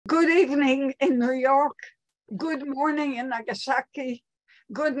Good evening in New York, good morning in Nagasaki,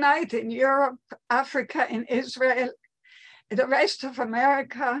 good night in Europe, Africa, and Israel, the rest of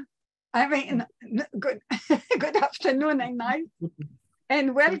America. I mean, good afternoon and night.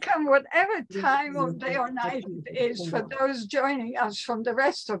 And welcome whatever time of day or night it is for those joining us from the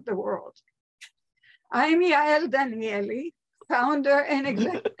rest of the world. I'm Yael Danieli, founder and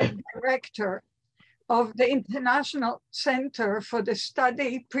executive director of the International Center for the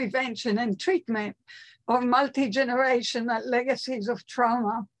Study, Prevention, and Treatment of Multi-Generational Legacies of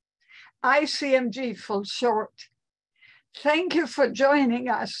Trauma, ICMG for short. Thank you for joining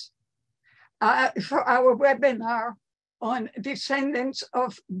us for our webinar on descendants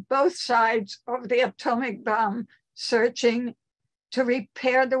of both sides of the atomic bomb, searching to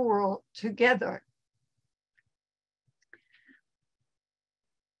repair the world together.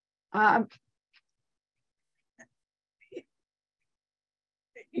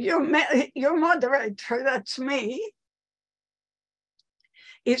 Your moderator, that's me,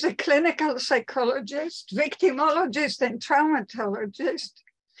 is a clinical psychologist, victimologist, and traumatologist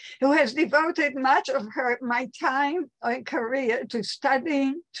who has devoted much of my time and career to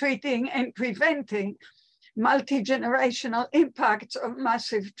studying, treating, and preventing multi-generational impacts of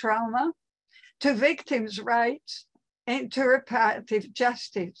massive trauma, to victims' rights, and to reparative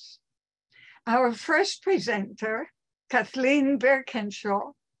justice. Our first presenter, Kathleen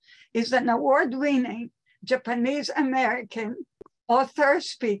Burkinshaw, is an award-winning Japanese-American author,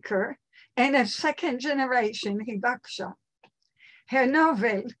 speaker, and a second-generation Hibakusha. Her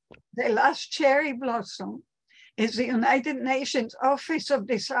novel, The Last Cherry Blossom, is the United Nations Office of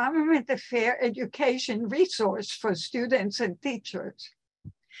Disarmament Affair Education resource for students and teachers.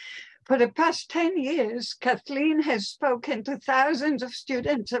 For the past 10 years, Kathleen has spoken to thousands of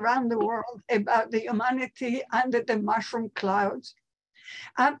students around the world about the humanity under the mushroom clouds,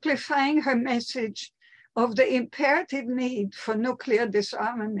 amplifying her message of the imperative need for nuclear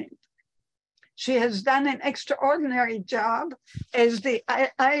disarmament. She has done an extraordinary job as the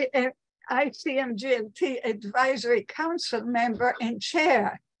ICMGLT Advisory Council Member and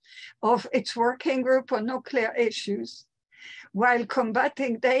chair of its working group on nuclear issues, while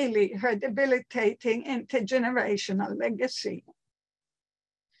combating daily her debilitating intergenerational legacy.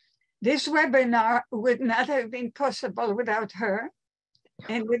 This webinar would not have been possible without her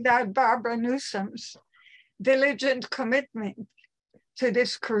and without Barbara Newsom's diligent commitment to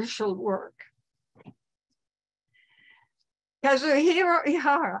this crucial work. Kazuhiro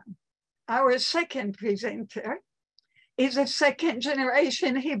Ihara, our second presenter, is a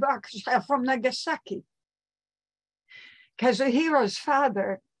second-generation Hibakusha from Nagasaki. Kazuhiro's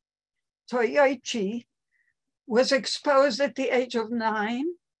father, Toyoichi, was exposed at the age of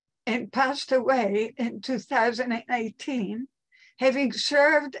 9 and passed away in 2018, having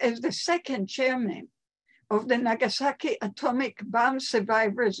served as the second chairman of the Nagasaki Atomic Bomb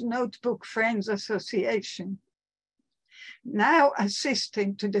Survivors Notebook Friends Association. Now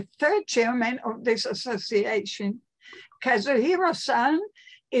assisting to the third chairman of this association, Kazuhiro-san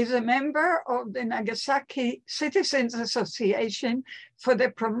is a member of the Nagasaki Citizens Association for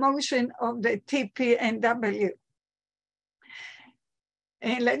the promotion of the TPNW.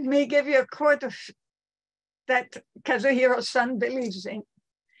 And let me give you a quote that Kazuhiro-san believes in.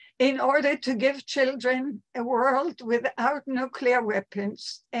 In order to give children a world without nuclear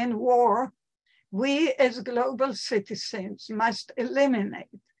weapons and war, we as global citizens must eliminate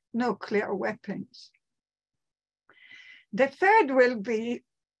nuclear weapons. The third will be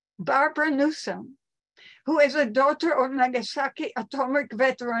Barbara Newsom, who is a daughter of Nagasaki atomic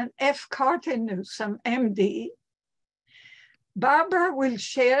veteran F. Carter Newsom, MD. Barbara will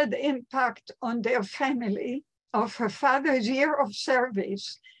share the impact on their family of her father's year of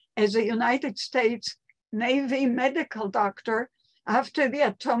service as a United States Navy medical doctor after the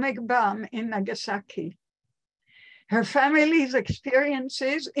atomic bomb in Nagasaki. Her family's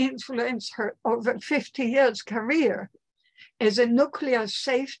experiences influenced her over 50 years career as a nuclear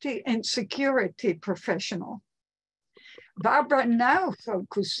safety and security professional. Barbara now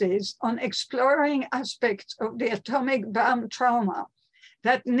focuses on exploring aspects of the atomic bomb trauma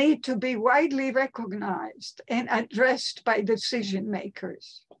that need to be widely recognized and addressed by decision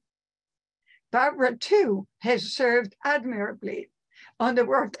makers. Barbara, too, has served admirably on the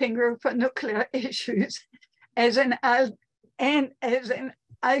Working Group on Nuclear Issues as an ICMGLT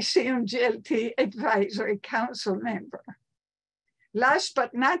Advisory Council Member. Last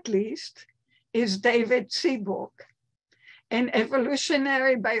but not least is David Seaborg, an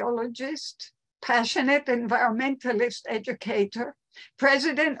evolutionary biologist, passionate environmentalist educator,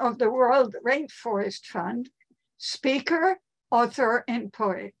 president of the World Rainforest Fund, speaker, author, and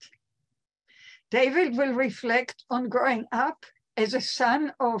poet. David will reflect on growing up as a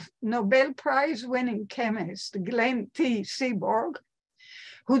son of Nobel Prize-winning chemist Glenn T. Seaborg,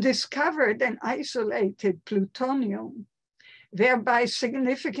 who discovered and isolated plutonium, thereby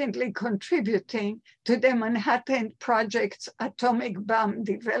significantly contributing to the Manhattan Project's atomic bomb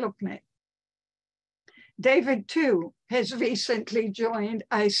development. David, too, has recently joined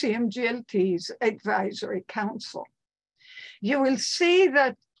ICMGLT's Advisory Council. You will see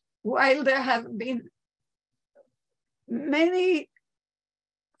that while there have been many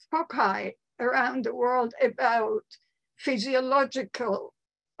foci around the world about physiological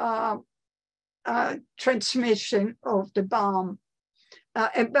transmission of the bomb,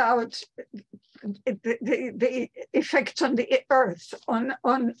 about the effects on the earth, on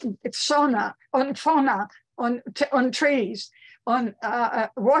fauna, on trees, on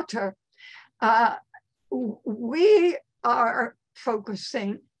water. We are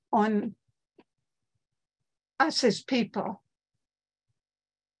focusing on us as people.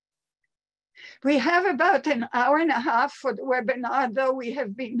 We have about an hour and a half for the webinar, though we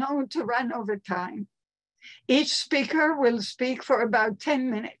have been known to run over time. Each speaker will speak for about 10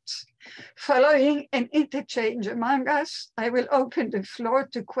 minutes. Following an interchange among us, I will open the floor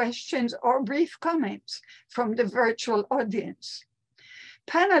to questions or brief comments from the virtual audience.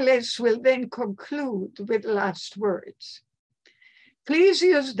 Panelists will then conclude with last words. Please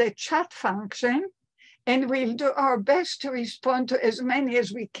use the chat function, and we'll do our best to respond to as many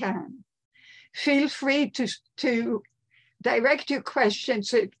as we can. Feel free to direct your questions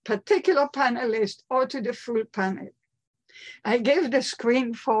to a particular panelist or to the full panel. I give the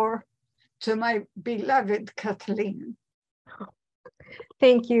screen to my beloved Kathleen.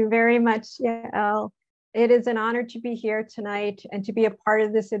 Thank you very much, Yael. It is an honor to be here tonight and to be a part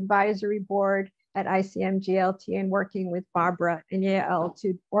of this advisory board at ICMGLT and working with Barbara and Yael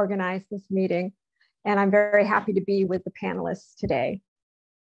to organize this meeting. And I'm very happy to be with the panelists today.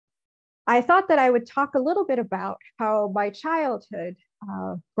 I thought that I would talk a little bit about how my childhood,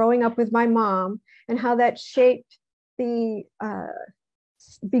 growing up with my mom, and how that shaped the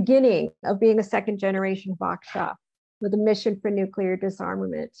beginning of being a second generation Hibakusha with a mission for nuclear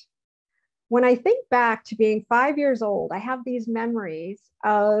disarmament. When I think back to being 5 years old, I have these memories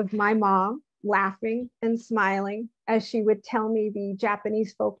of my mom laughing and smiling as she would tell me the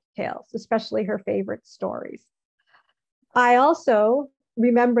Japanese folk tales, especially her favorite stories. I also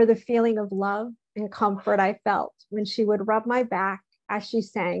remember the feeling of love and comfort I felt when she would rub my back as she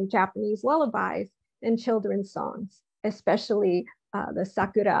sang Japanese lullabies and children's songs, especially the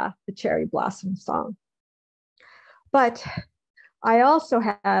Sakura, the cherry blossom song. But I also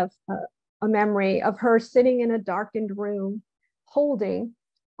have a memory of her sitting in a darkened room, holding,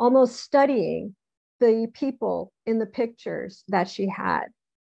 almost studying the people in the pictures that she had.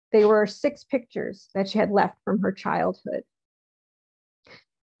 They were 6 pictures that she had left from her childhood.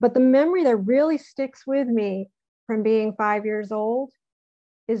 But the memory that really sticks with me from being 5 years old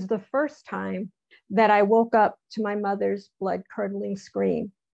is the first time that I woke up to my mother's blood-curdling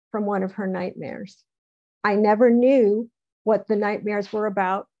scream from one of her nightmares. I never knew what the nightmares were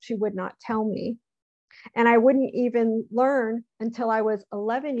about. She would not tell me. And I wouldn't even learn until I was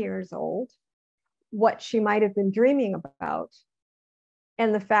 11 years old what she might have been dreaming about,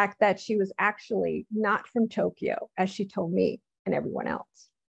 and the fact that she was actually not from Tokyo, as she told me and everyone else.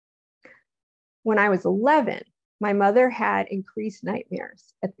 When I was 11, my mother had increased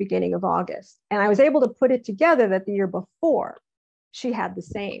nightmares at the beginning of August, and I was able to put it together that the year before she had the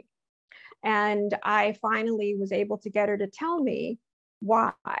same. And I finally was able to get her to tell me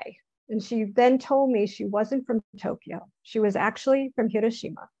why. And she then told me she wasn't from Tokyo. She was actually from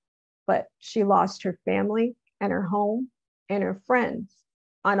Hiroshima, but she lost her family and her home and her friends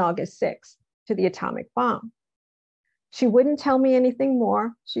on August 6th to the atomic bomb. She wouldn't tell me anything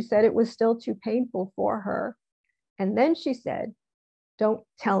more. She said it was still too painful for her. And then she said, don't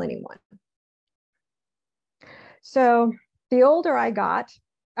tell anyone. So the older I got,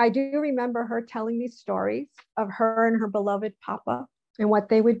 I do remember her telling me stories of her and her beloved Papa and what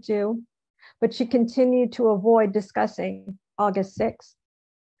they would do, but she continued to avoid discussing August 6th.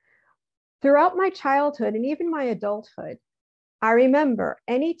 Throughout my childhood and even my adulthood, I remember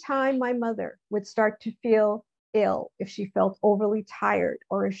anytime my mother would start to feel ill, if she felt overly tired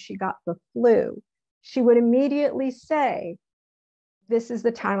or if she got the flu, she would immediately say, this is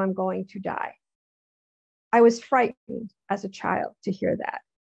the time I'm going to die. I was frightened as a child to hear that.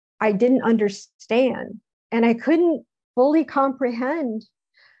 I didn't understand, and I couldn't fully comprehend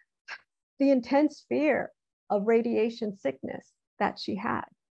the intense fear of radiation sickness that she had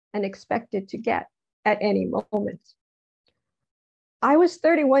and expected to get at any moment. I was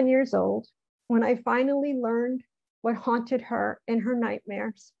 31 years old when I finally learned what haunted her in her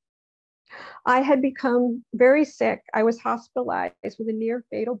nightmares. I had become very sick. I was hospitalized with a near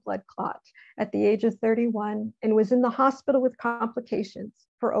fatal blood clot at the age of 31 and was in the hospital with complications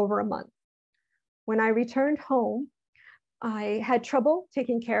for over a month. When I returned home, I had trouble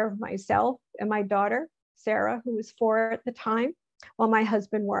taking care of myself and my daughter, Sarah, who was 4 at the time, while my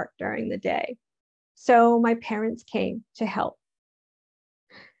husband worked during the day. So my parents came to help.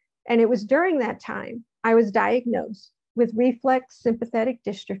 And it was during that time I was diagnosed with reflex sympathetic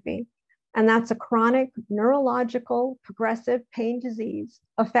dystrophy. And that's a chronic neurological progressive pain disease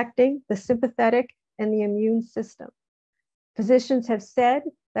affecting the sympathetic and the immune system. Physicians have said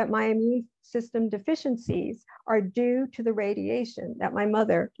that my immune system deficiencies are due to the radiation that my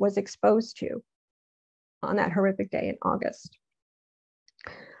mother was exposed to on that horrific day in August.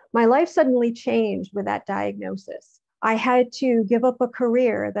 My life suddenly changed with that diagnosis. I had to give up a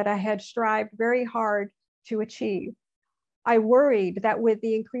career that I had strived very hard to achieve. I worried that with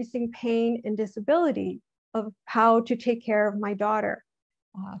the increasing pain and disability of how to take care of my daughter,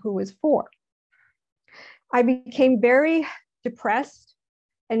 who was 4. I became very depressed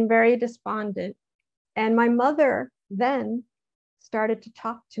and very despondent. And my mother then started to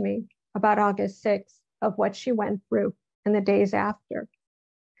talk to me about August 6th of what she went through and the days after.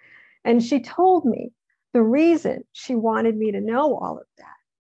 And she told me the reason she wanted me to know all of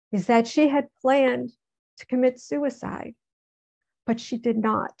that is that she had planned to commit suicide, but she did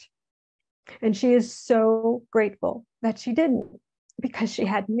not. And she is so grateful that she didn't, because she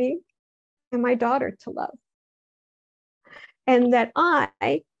had me and my daughter to love. And that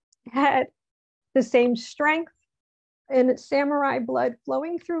I had the same strength and samurai blood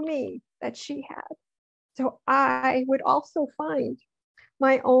flowing through me that she had. So I would also find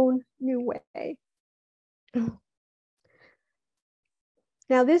my own new way.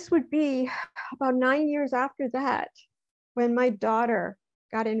 Now, this would be about 9 years after that when my daughter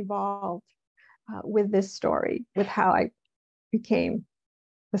got involved with this story, with how I became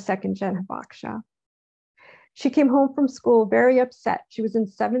the second gen Hibakusha. She came home from school very upset. She was in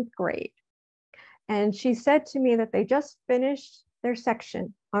 7th grade. And she said to me that they just finished their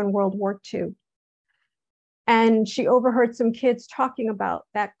section on World War II. And she overheard some kids talking about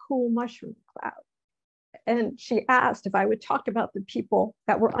that cool mushroom cloud. And she asked if I would talk about the people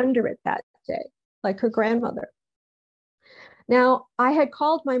that were under it that day, like her grandmother. Now, I had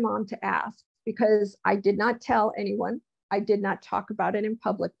called my mom to ask because I did not tell anyone. I did not talk about it in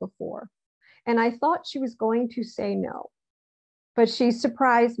public before. And I thought she was going to say no. But she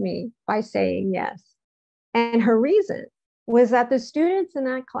surprised me by saying yes. And her reason was that the students in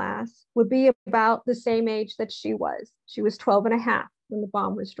that class would be about the same age that she was. She was 12 and a half when the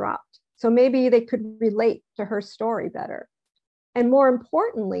bomb was dropped. So maybe they could relate to her story better. And more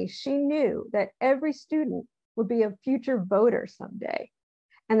importantly, she knew that every student would be a future voter someday,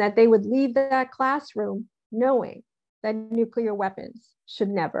 and that they would leave that classroom knowing that nuclear weapons should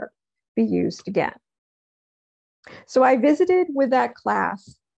never be used again. So I visited with that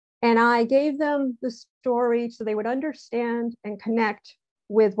class and I gave them the story so they would understand and connect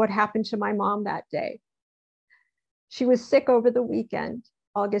with what happened to my mom that day. She was sick over the weekend.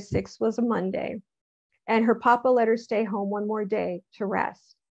 August 6th was a Monday, and her papa let her stay home one more day to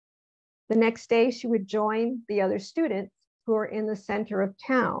rest. The next day, she would join the other students who were in the center of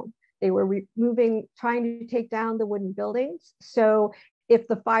town. They were trying to take down the wooden buildings. So if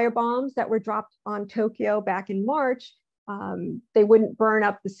the firebombs that were dropped on Tokyo back in March, they wouldn't burn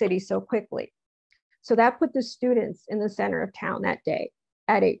up the city so quickly. So that put the students in the center of town that day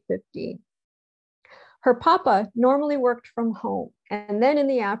at 8:15. Her papa normally worked from home, and then in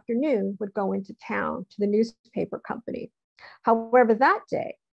the afternoon would go into town to the newspaper company. However, that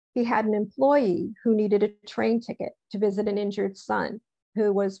day, he had an employee who needed a train ticket to visit an injured son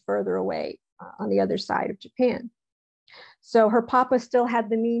who was further away on the other side of Japan. So her papa still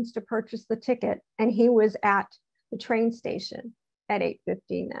had the means to purchase the ticket, and he was at the train station at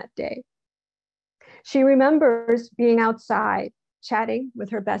 8:15 that day. She remembers being outside chatting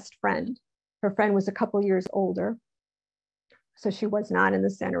with her best friend. Her friend was a couple years older, so she was not in the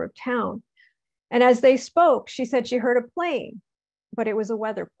center of town. And as they spoke, she said she heard a plane, but it was a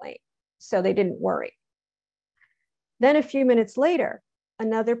weather plane, so they didn't worry. Then a few minutes later,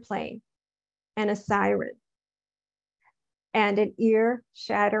 another plane and a siren and an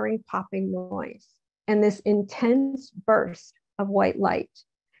ear-shattering popping noise and this intense burst of white light.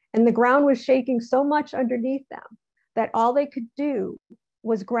 And the ground was shaking so much underneath them that all they could do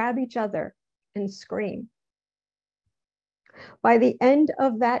was grab each other and scream. By the end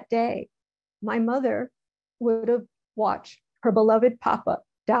of that day, my mother would have watched her beloved papa,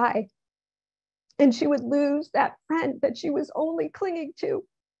 die. And she would lose that friend that she was only clinging to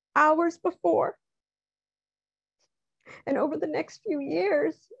hours before. And over the next few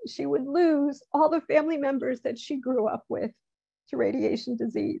years, she would lose all the family members that she grew up with to radiation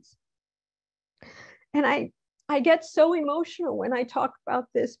disease. And I get so emotional when I talk about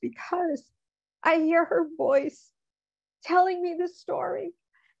this because I hear her voice telling me this story.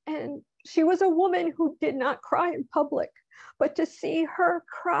 And she was a woman who did not cry in public, but to see her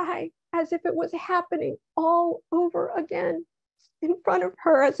cry as if it was happening all over again in front of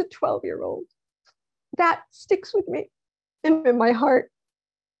her as a 12-year-old, that sticks with me and in my heart.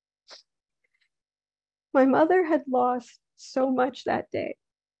 My mother had lost so much that day,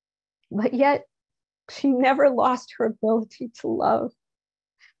 but yet she never lost her ability to love.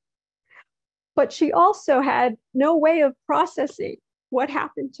 But she also had no way of processing what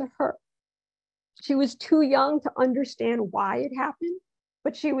happened to her. She was too young to understand why it happened,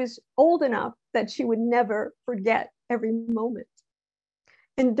 but she was old enough that she would never forget every moment.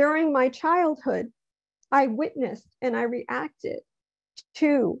 And during my childhood, I witnessed and I reacted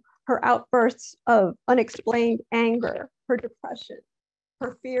to her outbursts of unexplained anger, her depression,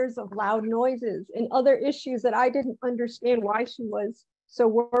 her fears of loud noises, and other issues that I didn't understand why she was so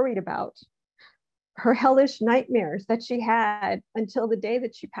worried about. Her hellish nightmares that she had until the day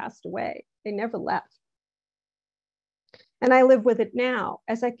that she passed away. They never left. And I live with it now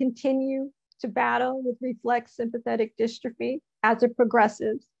as I continue to battle with reflex sympathetic dystrophy as it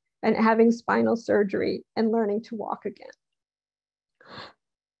progresses and having spinal surgery and learning to walk again.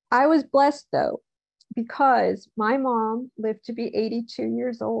 I was blessed though, because my mom lived to be 82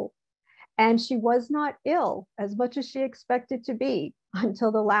 years old and she was not ill as much as she expected to be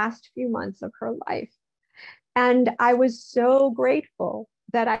until the last few months of her life. And I was so grateful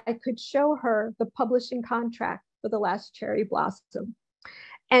that I could show her the publishing contract for The Last Cherry Blossom.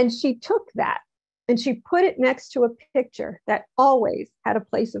 And she took that and she put it next to a picture that always had a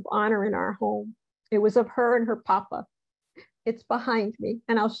place of honor in our home. It was of her and her papa. It's behind me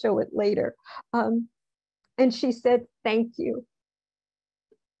and I'll show it later. And she said, "Thank you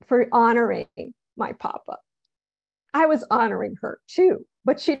for honoring my papa." I was honoring her too,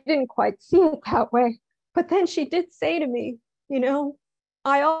 but she didn't quite see it that way. But then she did say to me, you know,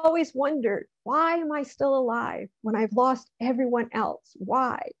 I always wondered, why am I still alive when I've lost everyone else?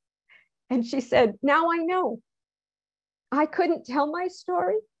 Why? And she said, now I know. I couldn't tell my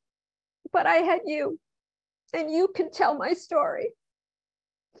story, but I had you, and you can tell my story.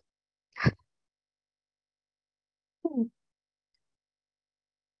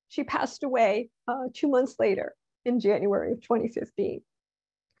 She passed away 2 months later in January of 2015.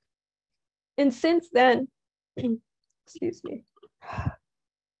 And since then, excuse me,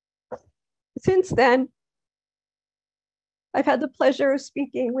 since then, I've had the pleasure of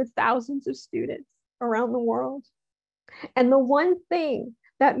speaking with thousands of students around the world. And the one thing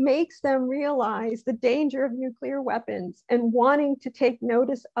that makes them realize the danger of nuclear weapons and wanting to take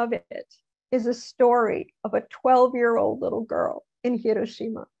notice of it is a story of a 12-year-old little girl in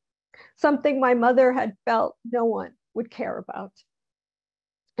Hiroshima, something my mother had felt no one would care about.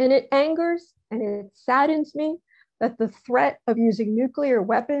 And it angers and it saddens me that the threat of using nuclear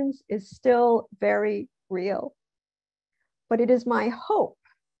weapons is still very real. But it is my hope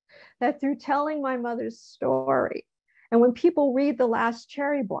that through telling my mother's story, and when people read The Last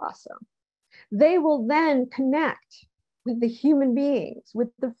Cherry Blossom, they will then connect with the human beings, with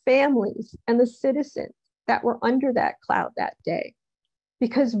the families and the citizens that were under that cloud that day.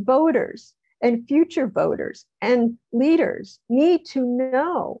 Because voters and future voters and leaders need to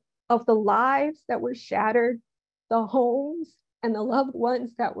know of the lives that were shattered, the homes and the loved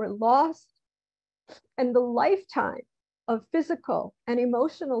ones that were lost, and the lifetime of physical and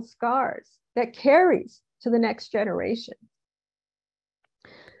emotional scars that carries to the next generation.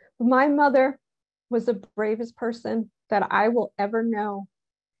 My mother was the bravest person that I will ever know,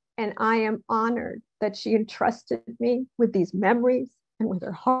 and I am honored that she entrusted me with these memories and with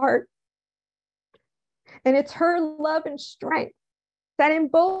her heart. And it's her love and strength that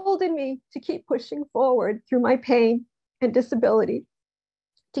emboldened me to keep pushing forward through my pain and disability,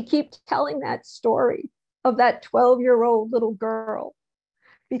 to keep telling that story of that 12-year-old little girl,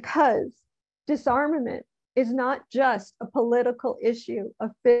 because disarmament is not just a political issue, a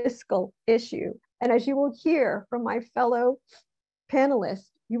fiscal issue. And as you will hear from my fellow panelists,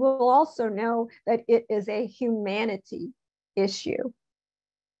 you will also know that it is a humanity issue.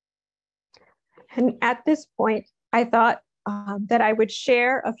 And at this point, I thought that I would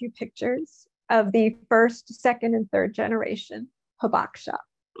share a few pictures of the first, second, and third generation Hibakusha.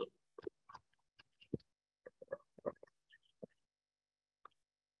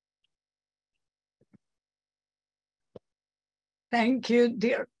 Thank you,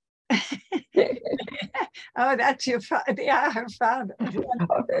 dear. Oh, that's your father. Yeah, her father.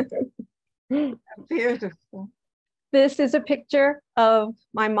 Beautiful. This is a picture of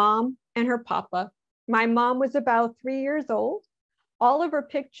my mom and her papa. My mom was about 3 years old. All of her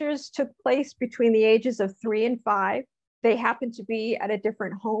pictures took place between the ages of 3 and 5. They happened to be at a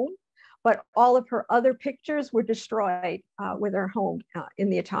different home, but all of her other pictures were destroyed with her home in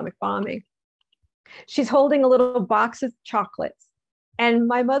the atomic bombing. She's holding a little box of chocolates. And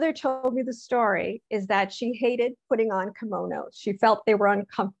my mother told me the story is that she hated putting on kimonos. She felt they were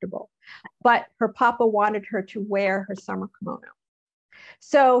uncomfortable, but her papa wanted her to wear her summer kimono.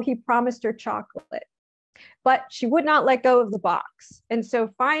 So he promised her chocolate, but she would not let go of the box. And so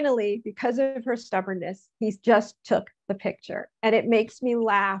finally, because of her stubbornness, he just took the picture. And it makes me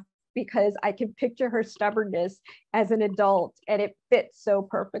laugh because I can picture her stubbornness as an adult, and it fits so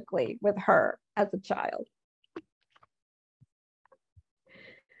perfectly with her as a child.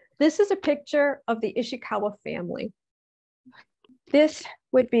 This is a picture of the Ishikawa family. This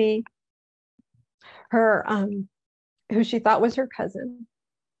would be her, who she thought was her cousin,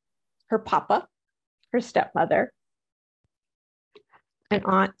 her papa, her stepmother, an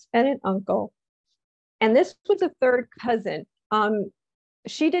aunt and an uncle. And this was a third cousin.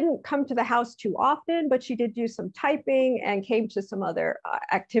 She didn't come to the house too often, but she did do some typing and came to some other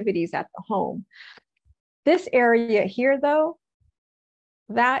activities at the home. This area here, though,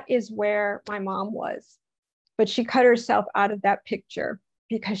 that is where my mom was, but she cut herself out of that picture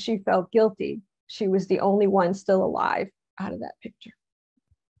because she felt guilty. She was the only one still alive out of that picture.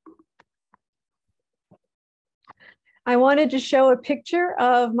 I wanted to show a picture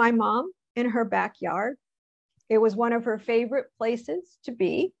of my mom in her backyard. It was one of her favorite places to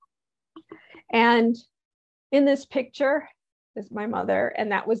be. And in this picture is my mother,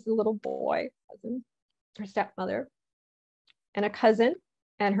 and that was the little boy, cousin, her stepmother, and a cousin,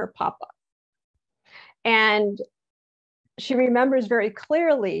 and her papa. And she remembers very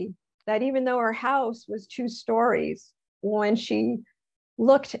clearly that even though her house was 2 stories, when she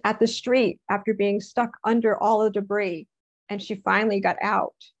looked at the street after being stuck under all the debris, and she finally got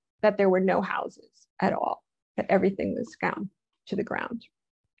out, that there were no houses at all, that everything was down to the ground.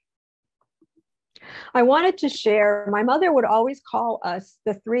 I wanted to share, my mother would always call us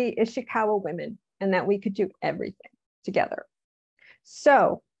the 3 Ishikawa women, and that we could do everything together.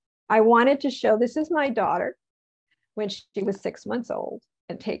 So I wanted to show, this is my daughter when she was 6 months old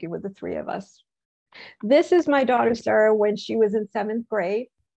and taken with the 3 of us. This is my daughter, Sarah, when she was in 7th grade.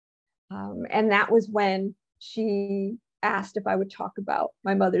 And that was when she asked if I would talk about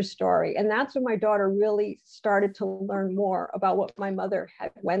my mother's story. And that's when my daughter really started to learn more about what my mother had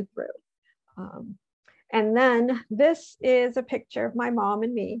went through. And then this is a picture of my mom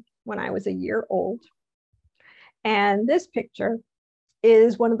and me when I was a year old. And this picture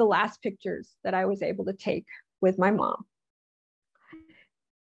is one of the last pictures that I was able to take with my mom.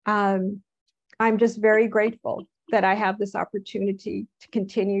 I'm just very grateful that I have this opportunity to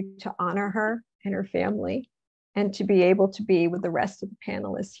continue to honor her and her family, and to be able to be with the rest of the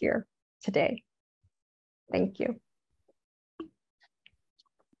panelists here today. Thank you.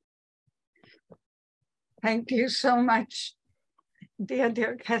 Thank you so much,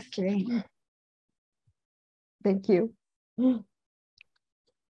 dear Kathleen. Thank you.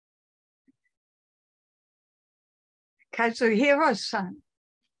 Kazuhiro-san,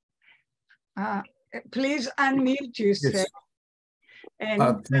 please unmute yourself. Yes.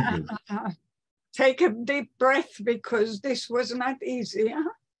 And thank you. take a deep breath, because this was not easy. Huh?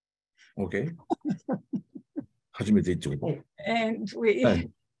 Okay. 初めて言っちゃう。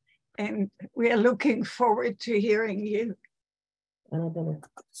 And we are looking forward to hearing you.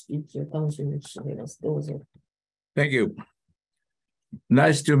 Thank you.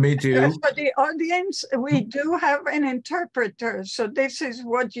 Nice to meet you. For the audience, we do have an interpreter, so this is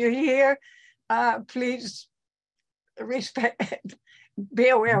what you hear. Please respect, be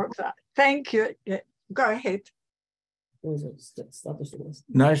aware of that. Thank you. Go ahead.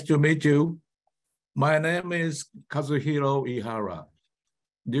 Nice to meet you. My name is Kazuhiro Ihara.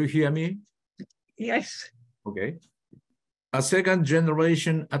 Do you hear me? Yes. Okay. A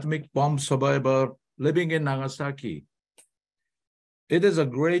second-generation atomic bomb survivor living in Nagasaki. It is a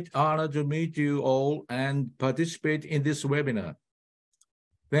great honor to meet you all and participate in this webinar.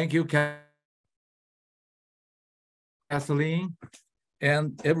 Thank you, Kathleen,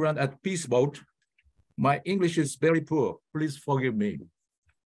 and everyone at Peace Boat. My English is very poor. Please forgive me.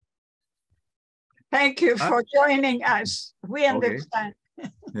 Thank you for joining us. We understand.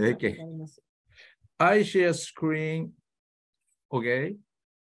 Okay. I share screen. Okay.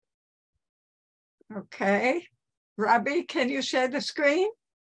 Okay. Robbie, can you share the screen?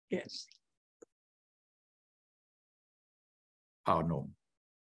 Yes. Oh, no.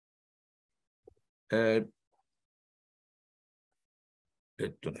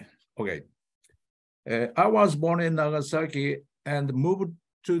 Okay. I was born in Nagasaki and moved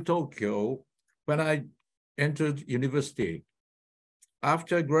to Tokyo when I entered university.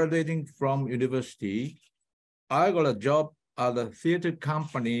 After graduating from university, I got a job at a theater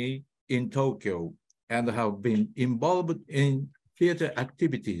company in Tokyo and have been involved in theater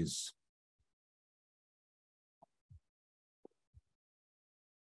activities.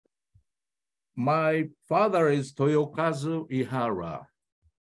 My father is Toyokazu Ihara,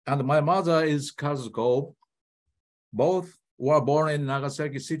 and my mother is Kazuko. Both were born in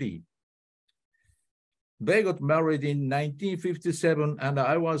Nagasaki City. They got married in 1957, and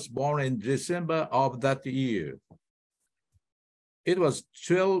I was born in December of that year. It was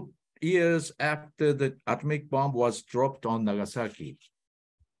 12 years after the atomic bomb was dropped on Nagasaki.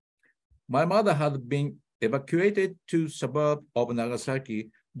 My mother had been evacuated to suburb of Nagasaki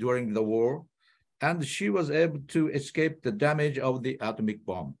during the war, and she was able to escape the damage of the atomic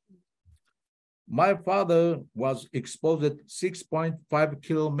bomb. My father was exposed 6.5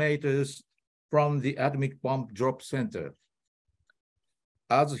 kilometers from the atomic bomb drop center.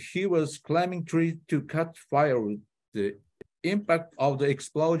 As he was climbing trees to cut firewood, the impact of the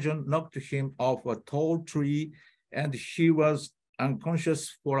explosion knocked him off a tall tree and he was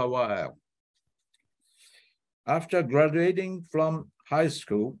unconscious for a while. After graduating from high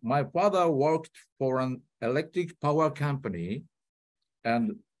school, my father worked for an electric power company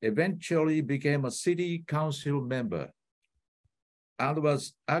and eventually became a city council member and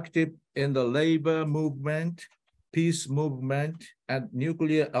was active in the labor movement, peace movement, and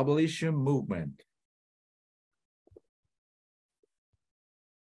nuclear abolition movement.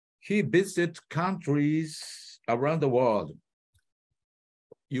 He visited countries around the world,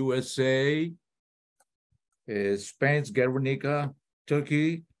 USA, Spain's Guernica,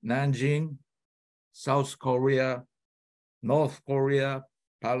 Turkey, Nanjing, South Korea, North Korea,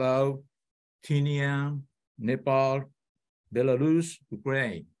 Palau, Tinian, Nepal, Belarus,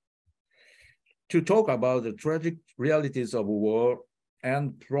 Ukraine, to talk about the tragic realities of war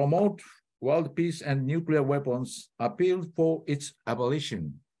and promote world peace and nuclear weapons, appealed for its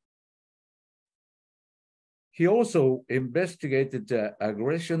abolition. He also investigated the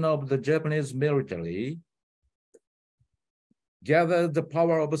aggression of the Japanese military, gathered the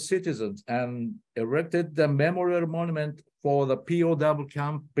power of citizens, and erected the memorial monument for the POW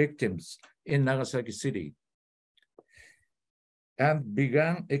camp victims in Nagasaki City, and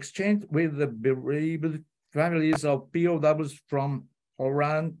began exchange with the bereaved families of POWs from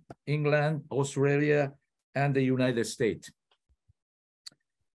Holland, England, Australia, and the United States.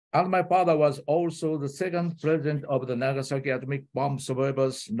 And my father was also the second president of the Nagasaki Atomic Bomb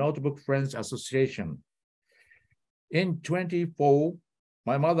Survivors Notebook Friends Association. In 2024,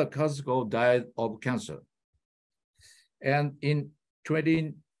 my mother Kazuko died of cancer. And in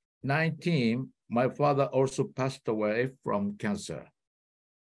 2019, my father also passed away from cancer.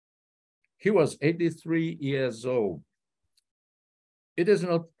 He was 83 years old. It is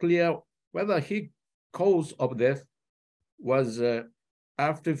not clear whether his cause of death was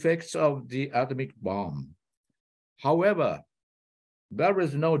after effects of the atomic bomb. However, there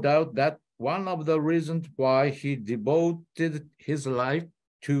is no doubt that one of the reasons why he devoted his life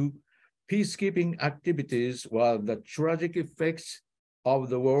to peacekeeping activities were the tragic effects of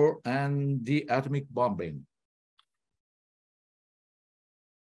the war and the atomic bombing.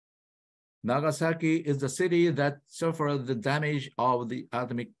 Nagasaki is the city that suffered the damage of the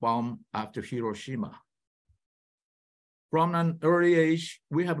atomic bomb after Hiroshima. From an early age,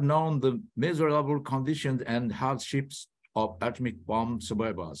 we have known the miserable conditions and hardships of atomic bomb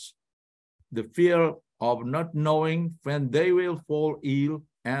survivors, the fear of not knowing when they will fall ill,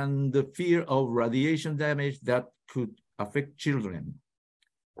 and the fear of radiation damage that could affect children.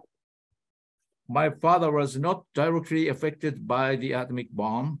 My father was not directly affected by the atomic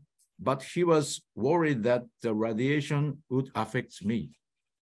bomb, but he was worried that the radiation would affect me.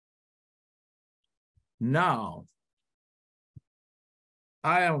 Now,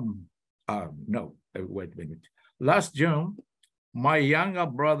 wait a minute. Last June, my younger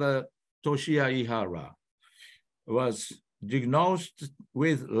brother, Toshiya Ihara, was diagnosed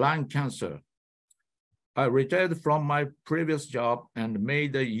with lung cancer. I retired from my previous job and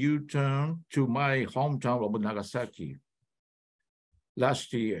made a U-turn to my hometown of Nagasaki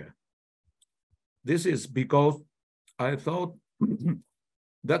last year. This is because I thought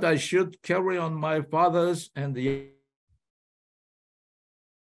that I should carry on my father's and the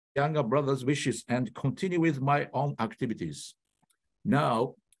younger brother's wishes and continue with my own activities.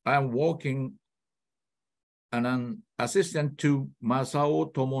 Now, I'm working as an assistant to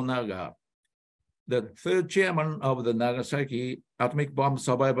Masao Tomonaga, the third chairman of the Nagasaki Atomic Bomb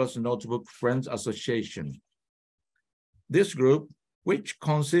Survivors Notebook Friends Association. This group, which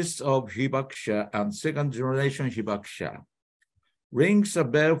consists of Hibakusha and second generation Hibakusha, rings a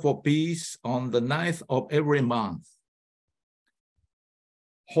bell for peace on the 9th of every month,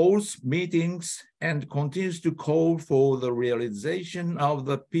 holds meetings, and continues to call for the realization of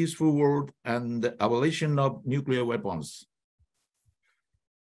the peaceful world and the abolition of nuclear weapons.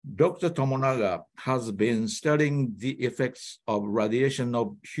 Dr. Tomonaga has been studying the effects of radiation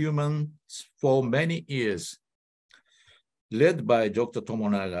of humans for many years. Led by Dr.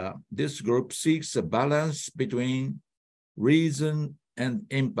 Tomonaga, this group seeks a balance between reason and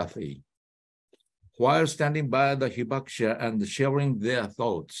empathy, while standing by the Hibakusha and sharing their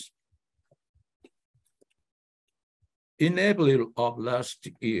thoughts. In April of last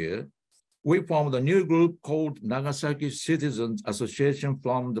year, we formed a new group called Nagasaki Citizens Association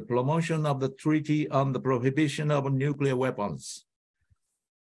from the promotion of the Treaty on the Prohibition of Nuclear Weapons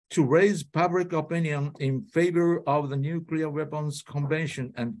to raise public opinion in favor of the Nuclear Weapons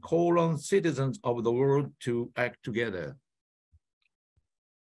Convention and call on citizens of the world to act together.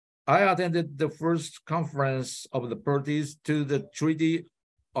 I attended the first conference of the parties to the Treaty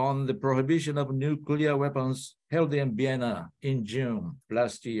on the Prohibition of Nuclear Weapons held in Vienna in June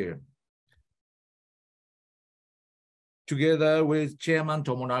last year, together with Chairman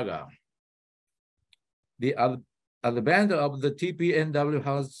Tomonaga. The advent of the TPNW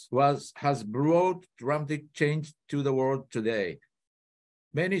has brought dramatic change to the world today.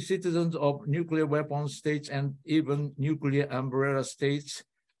 Many citizens of nuclear weapon states and even nuclear umbrella states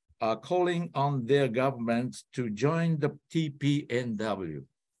are calling on their governments to join the TPNW.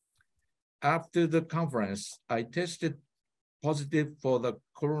 After the conference, I tested positive for the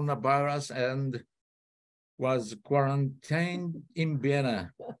coronavirus and was quarantined in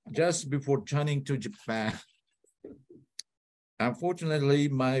Vienna just before turning to Japan. Unfortunately,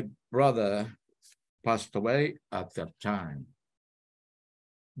 my brother passed away at that time.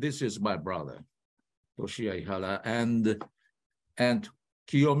 This is my brother, Toshiya Ihara, and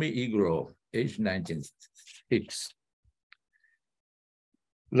Kiyomi Iguro, age 96.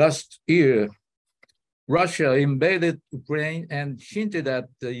 Last year, Russia invaded Ukraine and hinted at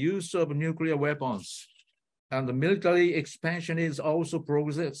the use of nuclear weapons, and the military expansion is also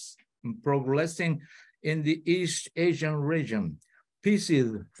progressing in the East Asian region. Peace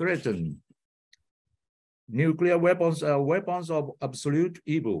is threatened. Nuclear weapons are weapons of absolute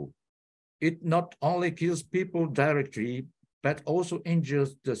evil. It not only kills people directly, but also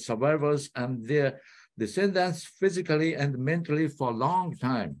injures the survivors and their descendants physically and mentally for a long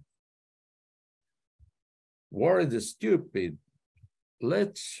time. War is stupid.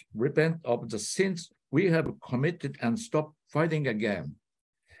 Let's repent of the sins we have committed and stop fighting again.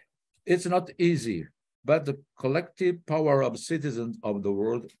 It's not easy, but the collective power of citizens of the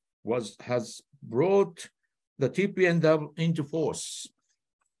world has brought the TPNW into force.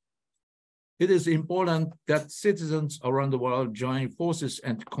 It is important that citizens around the world join forces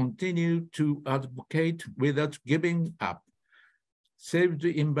and continue to advocate without giving up. Save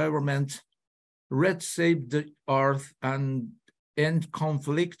the environment, let's save the earth and end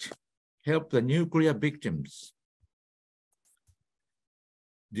conflict, help the nuclear victims.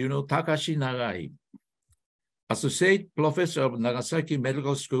 Do you know Takashi Nagai, associate professor of Nagasaki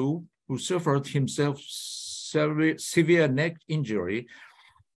Medical School, who suffered himself severe neck injury,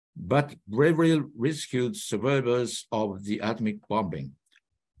 but bravely rescued survivors of the atomic bombing?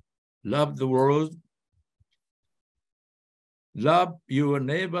 Love the world. Love your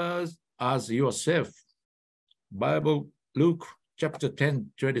neighbors as yourself. Bible, Luke chapter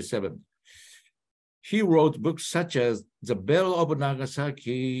 10:27. He wrote books such as The Bell of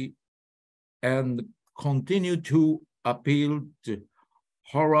Nagasaki and continued to appeal to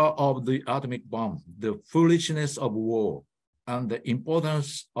horror of the atomic bomb, the foolishness of war, and the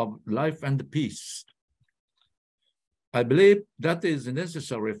importance of life and peace. I believe that is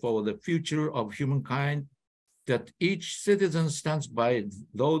necessary for the future of humankind, that each citizen stands by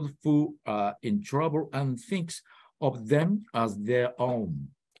those who are in trouble and thinks of them as their own.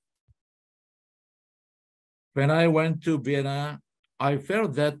 When I went to Vienna, I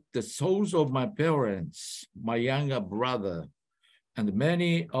felt that the souls of my parents, my younger brother, and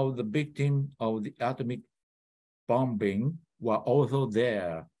many of the victims of the atomic bombing were also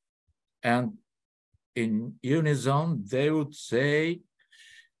there. And in unison, they would say,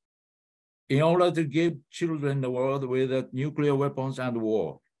 in order to give children the world without nuclear weapons and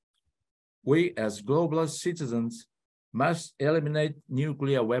war, we as global citizens must eliminate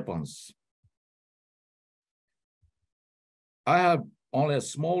nuclear weapons. I have only a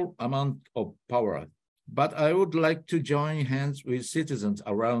small amount of power, but I would like to join hands with citizens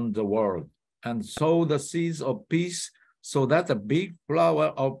around the world and sow the seeds of peace so that a big flower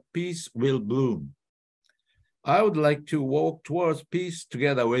of peace will bloom. I would like to walk towards peace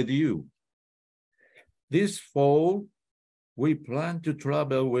together with you. This fall, we plan to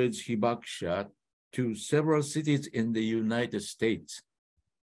travel with Hibakusha to several cities in the United States.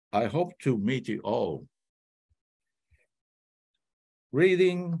 I hope to meet you all.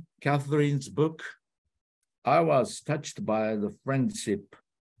 Reading Kathleen's book, I was touched by the friendship,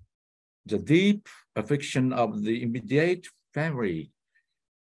 the deep affection of the immediate family,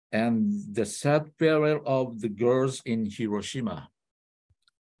 and the sad farewell of the girls in Hiroshima.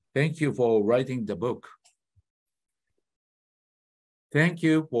 Thank you for writing the book. Thank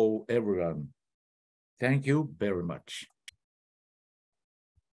you for everyone. Thank you very much.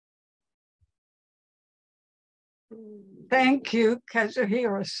 Thank you,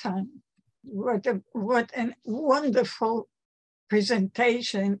 Kazuhiro-san. What a wonderful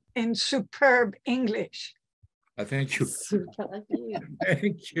presentation in superb English. Thank you.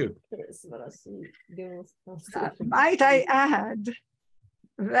 Thank you. Might I add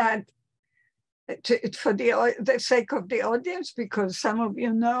that for the sake of the audience, because some of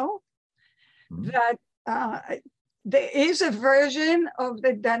you know, that there is a version of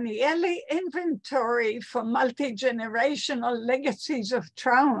the Danieli inventory for multi-generational legacies of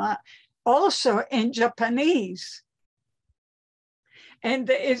trauma, also in Japanese. And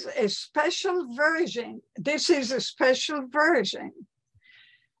there is a special version, this is a special version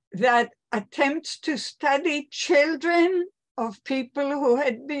that attempts to study children of people who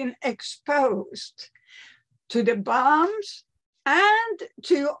had been exposed to the bombs and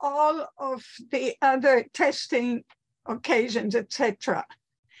to all of the other testing occasions, etc.,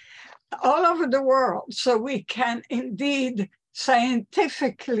 all over the world. So we can indeed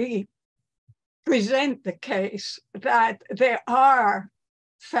scientifically present the case that there are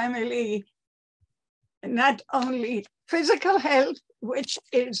family, not only physical health, which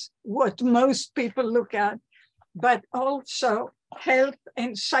is what most people look at, but also health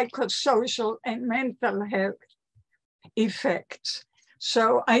and psychosocial and mental health effects.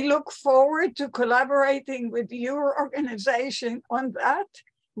 So I look forward to collaborating with your organization on that.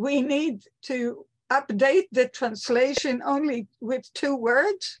 We need to update the translation only with 2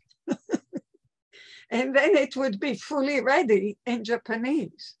 words, and then it would be fully ready in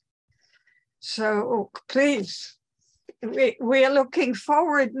Japanese. So please, we are looking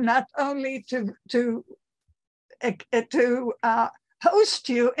forward not only to host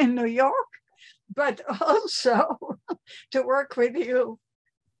you in New York, but also to work with you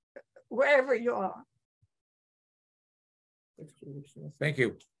wherever you are. Thank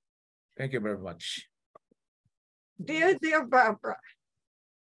you. Thank you very much. Dear Barbara,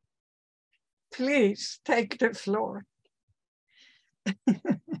 please take the floor.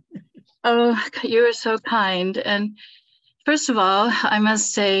 Oh, you are so kind. And first of all, I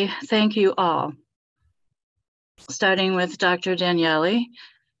must say thank you all, starting with Dr. Danieli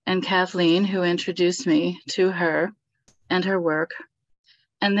and Kathleen, who introduced me to her and her work,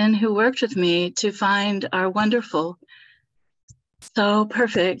 and then who worked with me to find our wonderful, so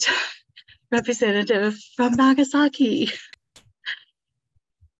perfect representative from Nagasaki.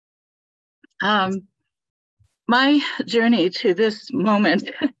 My journey to this moment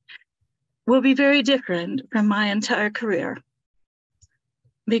will be very different from my entire career,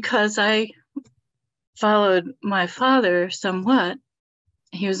 because I followed my father somewhat.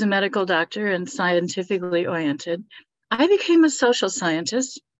 He was a medical doctor and scientifically oriented. I became a social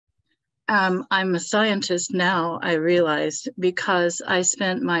scientist. I'm a scientist now, I realized, because I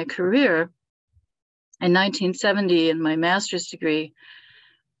spent my career in 1970 in my master's degree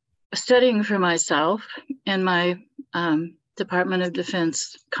studying for myself in my Department of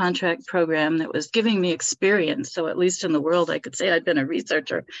Defense contract program that was giving me experience. So at least in the world, I could say I'd been a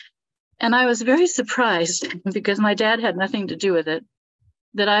researcher. And I was very surprised, because my dad had nothing to do with it,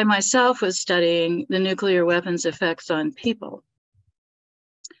 that I myself was studying the nuclear weapons effects on people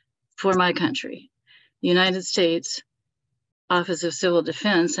for my country. The United States Office of Civil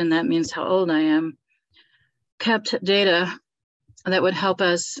Defense, and that means how old I am, kept data that would help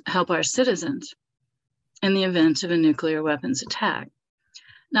us help our citizens in the event of a nuclear weapons attack.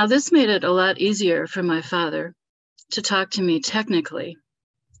 Now, this made it a lot easier for my father to talk to me technically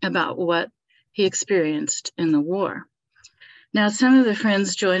about what he experienced in the war. Now, some of the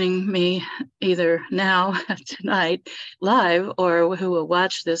friends joining me either now, tonight, live, or who will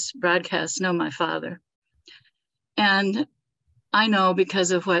watch this broadcast know my father. And I know,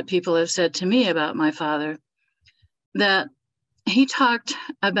 because of what people have said to me about my father, that he talked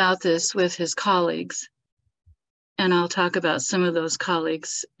about this with his colleagues. And I'll talk about some of those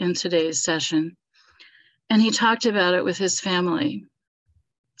colleagues in today's session. And he talked about it with his family.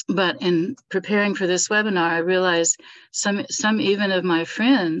 But in preparing for this webinar, I realized some even of my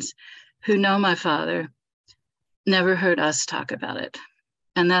friends who know my father never heard us talk about it.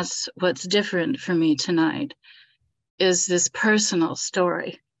 And that's what's different for me tonight, is this personal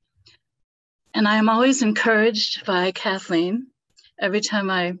story. And I am always encouraged by Kathleen every time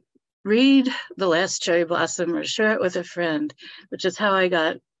I read The Last Cherry Blossom or share it with a friend, which is how I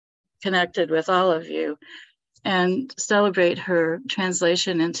got connected with all of you, and celebrate her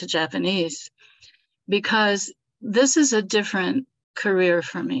translation into Japanese, because this is a different career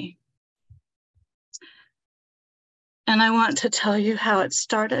for me. And I want to tell you how it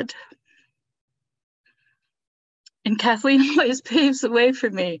started. And Kathleen always paves the way for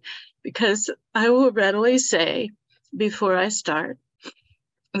me, because I will readily say before I start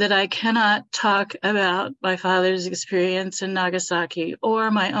that I cannot talk about my father's experience in Nagasaki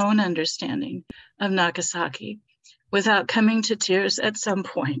or my own understanding of Nagasaki without coming to tears at some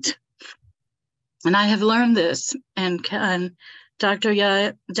point. And I have learned this, and Dr.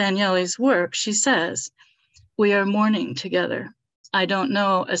 Daniele's work, she says, we are mourning together. I don't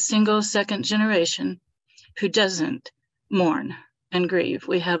know a single second generation who doesn't mourn and grieve.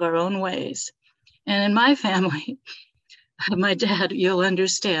 We have our own ways. And in my family, my dad, you'll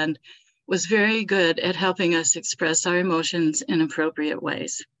understand, was very good at helping us express our emotions in appropriate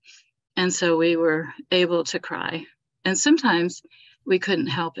ways. And so we were able to cry. And sometimes we couldn't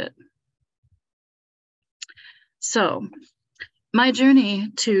help it. So my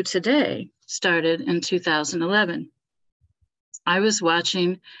journey to today started in 2011. I was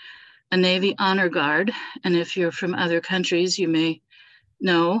watching a Navy Honor Guard. And if you're from other countries, you may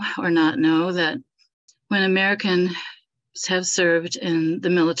know or not know that when Americans have served in the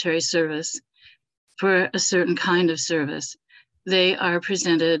military service for a certain kind of service, they are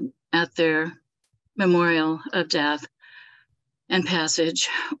presented at their memorial of death and passage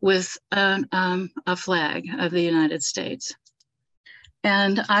with a flag of the United States.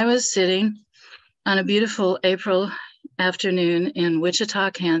 And I was sitting on a beautiful April afternoon in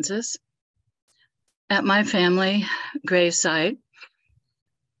Wichita, Kansas, at my family gravesite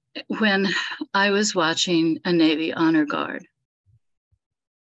when I was watching a Navy Honor Guard.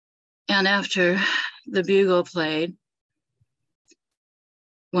 And after the bugle played,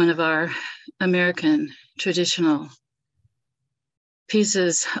 one of our American traditional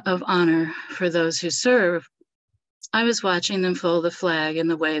pieces of honor for those who serve, I was watching them fold the flag in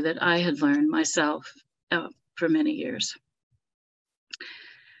the way that I had learned myself for many years.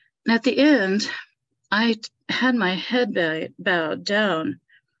 And at the end, I had my head bowed down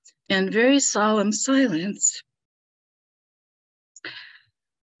in very solemn silence.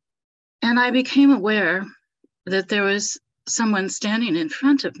 And I became aware that there was someone standing in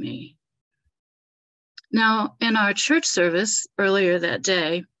front of me. Now, in our church service earlier that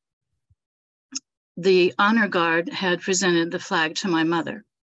day, the honor guard had presented the flag to my mother.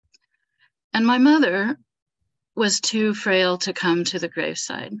 And my mother was too frail to come to the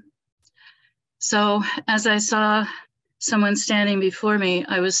graveside. So as I saw someone standing before me,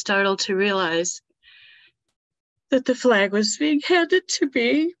 I was startled to realize that the flag was being handed to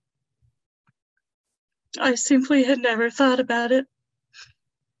me. I simply had never thought about it.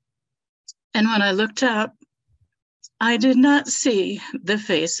 And when I looked up, I did not see the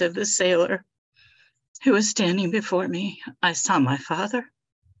face of the sailor who was standing before me. I saw my father.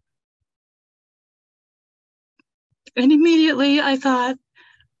 And immediately I thought,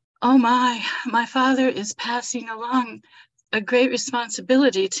 oh my father is passing along a great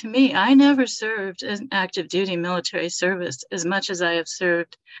responsibility to me. I never served as an active duty military service as much as I have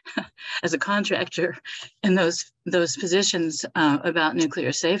served as a contractor in those positions about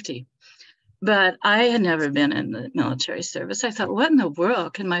nuclear safety. But I had never been in the military service. I thought, what in the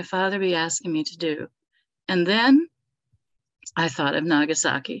world can my father be asking me to do? And then I thought of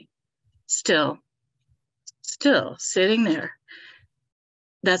Nagasaki, still sitting there.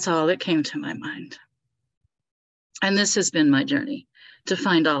 That's all that came to my mind. And this has been my journey to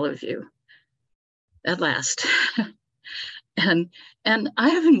find all of you at last. and I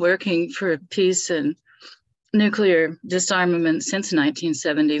have been working for peace and nuclear disarmament since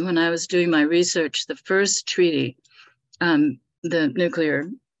 1970, when I was doing my research. The first treaty, the nuclear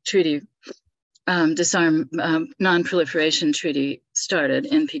treaty non-proliferation treaty started,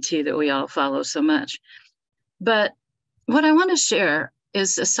 NPT, that we all follow so much. But what I want to share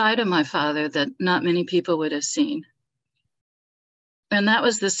is a side of my father that not many people would have seen. And that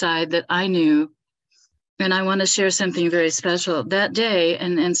was the side that I knew. And I want to share something very special. That day,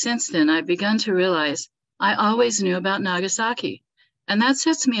 and since then, I've begun to realize I always knew about Nagasaki. And that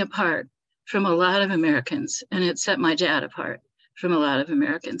sets me apart from a lot of Americans. And it set my dad apart from a lot of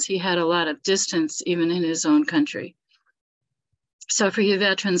Americans. He had a lot of distance, even in his own country. So for you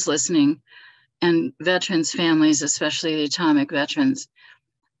veterans listening, and veterans' families, especially the atomic veterans,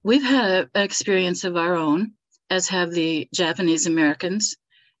 we've had an experience of our own, as have the Japanese Americans.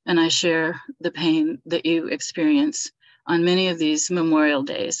 And I share the pain that you experience on many of these memorial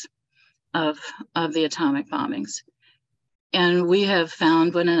days of the atomic bombings. And we have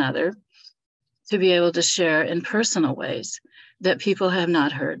found one another to be able to share in personal ways that people have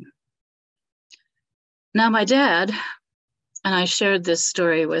not heard. Now, my dad, and I shared this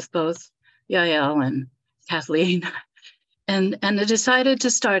story with both Yael and Kathleen, and I decided to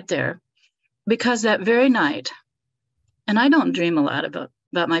start there because that very night, and I don't dream a lot about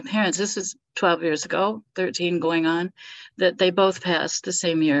my parents. This is 12 years ago, 13 going on, that they both passed the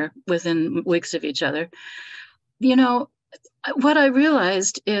same year within weeks of each other. You know, what I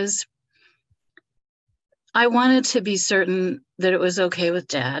realized is I wanted to be certain that it was okay with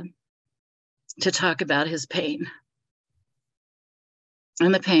Dad to talk about his pain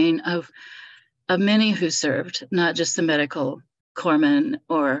and the pain of many who served, not just the medical corpsmen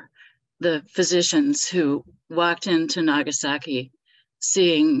or the physicians who walked into Nagasaki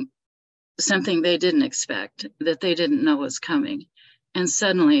seeing something they didn't expect, that they didn't know was coming. And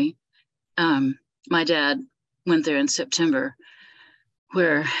suddenly, my dad went there in September,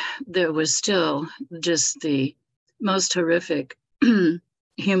 where there was still just the most horrific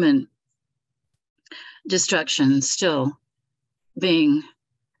human destruction still being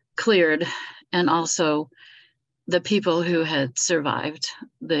cleared, and also the people who had survived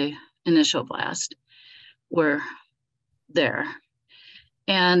the initial blast were there.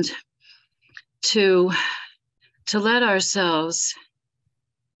 And to let ourselves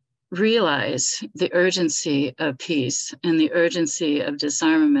realize the urgency of peace and the urgency of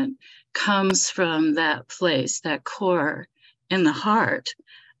disarmament comes from that place, that core in the heart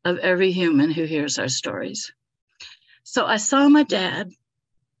of every human who hears our stories. So I saw my dad,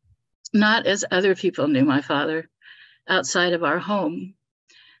 not as other people knew my father, outside of our home,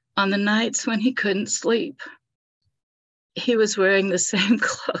 on the nights when he couldn't sleep. He was wearing the same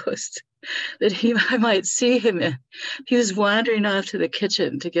clothes that I might see him in. He was wandering off to the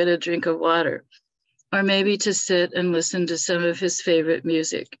kitchen to get a drink of water, or maybe to sit and listen to some of his favorite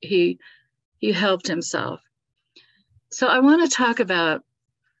music. He helped himself. So I want to talk about,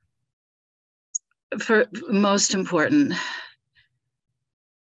 for most important,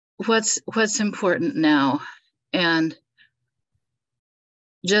 what's important now. And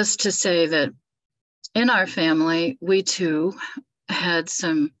just to say that in our family, we too had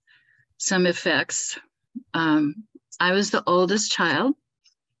some effects. I was the oldest child.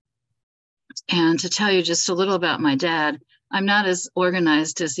 And to tell you just a little about my dad, I'm not as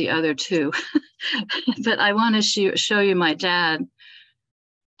organized as the other two, but I want to show you my dad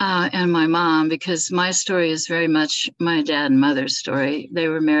and my mom, because my story is very much my dad and mother's story. They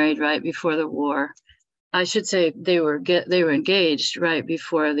were married right before the war. I should say they were engaged right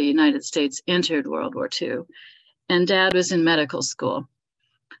before the United States entered World War II, and Dad was in medical school.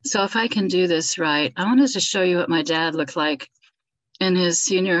 So if I can do this right, I wanted to show you what my dad looked like in his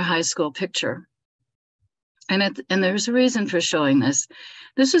senior high school picture. And there's a reason for showing this.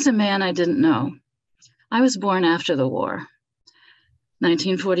 This was a man I didn't know. I was born after the war,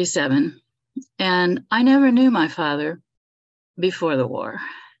 1947, and I never knew my father before the war.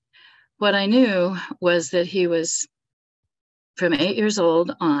 What I knew was that he was, from 8 years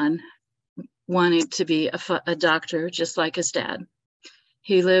old on, wanting to be a doctor, just like his dad.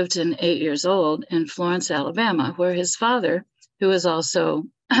 He lived in 8 years old in Florence, Alabama, where his father, who was also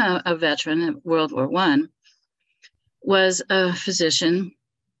a veteran of World War I, was a physician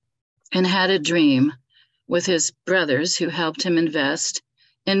and had a dream with his brothers who helped him invest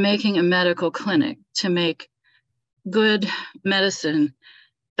in making a medical clinic to make good medicine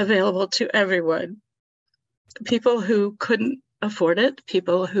available to everyone. People who couldn't afford it,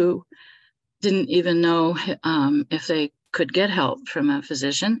 people who didn't even know if they could get help from a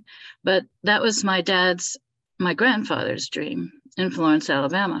physician. But that was my grandfather's dream in Florence,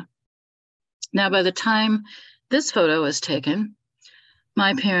 Alabama. Now, by the time this photo was taken,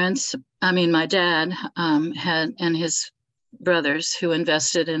 my dad and his brothers who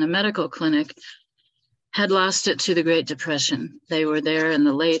invested in a medical clinic had lost it to the Great Depression. They were there in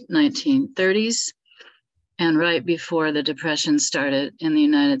the late 1930s and right before the Depression started in the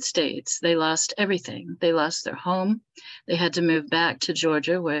United States. They lost everything. They lost their home. They had to move back to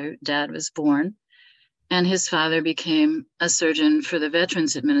Georgia, where Dad was born, and his father became a surgeon for the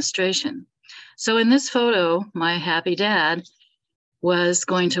Veterans Administration. So in this photo, my happy dad was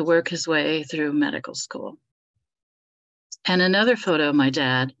going to work his way through medical school. And another photo of my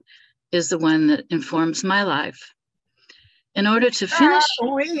dad is the one that informs my life. In order to finish.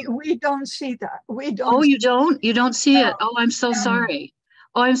 We don't see that. We don't. Oh, you don't? You don't see it? Oh, I'm so No. sorry.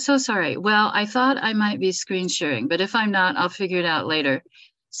 Oh, I'm so sorry. Well, I thought I might be screen sharing, but if I'm not, I'll figure it out later.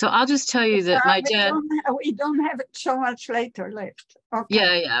 So I'll just tell you that my dad. We don't have so much later left. Yeah,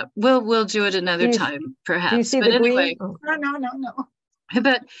 Okay. yeah. We'll do it another time, perhaps. Do you see but the anyway, green? No.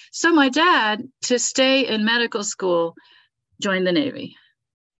 But so my dad, to stay in medical school, joined the Navy,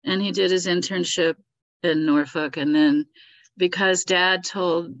 and he did his internship in Norfolk, and then because Dad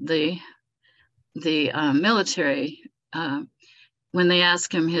told the military when they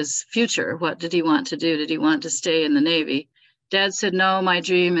asked him his future, what did he want to do? Did he want to stay in the Navy? Dad said, no, my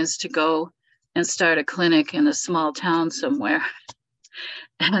dream is to go and start a clinic in a small town somewhere.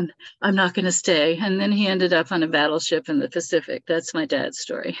 And I'm not going to stay. And then he ended up on a battleship in the Pacific. That's my dad's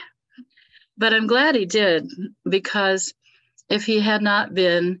story. But I'm glad he did, because if he had not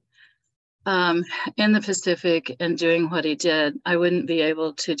been in the Pacific and doing what he did, I wouldn't be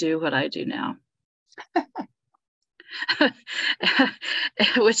able to do what I do now.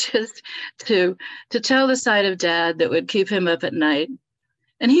 Which is to tell the side of Dad that would keep him up at night.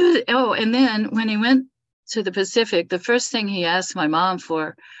 And he was, and then when he went to the Pacific, the first thing he asked my mom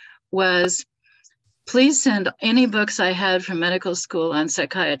for was, please send any books I had from medical school on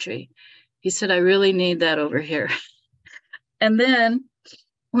psychiatry. He said, I really need that over here. And then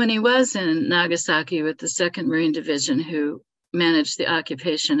when he was in Nagasaki with the 2nd Marine Division, who managed the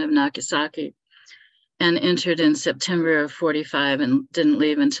occupation of Nagasaki and entered in September of 45 and didn't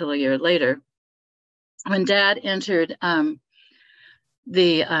leave until a year later, when Dad entered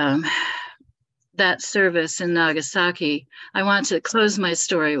that service in Nagasaki, I want to close my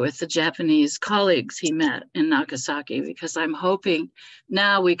story with the Japanese colleagues he met in Nagasaki, because I'm hoping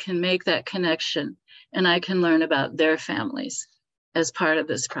now we can make that connection and I can learn about their families as part of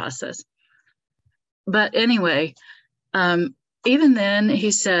this process. But anyway, even then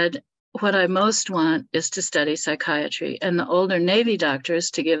he said, what I most want is to study psychiatry. And the older Navy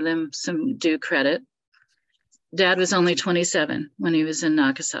doctors, to give them some due credit, Dad was only 27 when he was in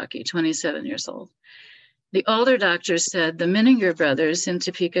Nagasaki, 27 years old. The older doctors said the Menninger brothers in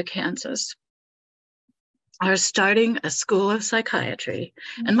Topeka, Kansas, are starting a school of psychiatry.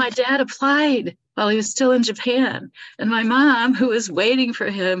 And my dad applied while he was still in Japan. And my mom, who was waiting for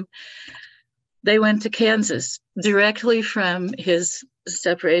him, they went to Kansas directly from his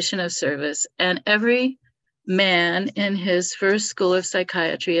separation of service. And every man in his first school of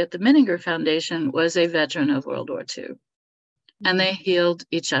psychiatry at the Menninger Foundation was a veteran of World War II. And they healed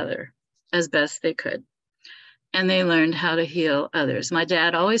each other as best they could. And they learned how to heal others. My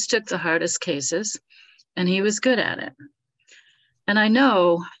dad always took the hardest cases, and he was good at it. And I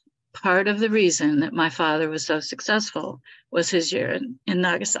know part of the reason that my father was so successful was his year in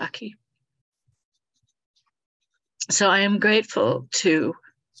Nagasaki. So I am grateful to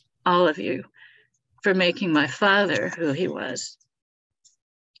all of you for making my father who he was.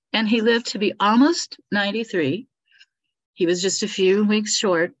 And he lived to be almost 93. He was just a few weeks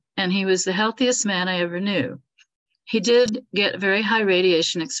short, and he was the healthiest man I ever knew. He did get very high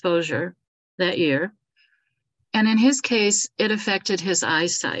radiation exposure that year. And in his case, it affected his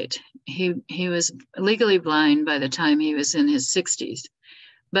eyesight. He was legally blind by the time he was in his 60s,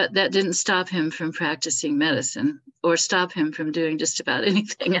 but that didn't stop him from practicing medicine or stop him from doing just about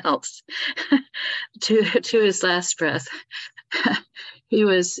anything else to his last breath. He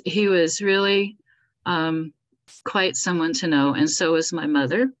was really quite someone to know. And so was my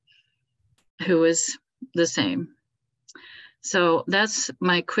mother, who was the same. So that's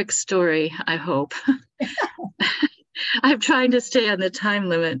my quick story, I hope. I'm trying to stay on the time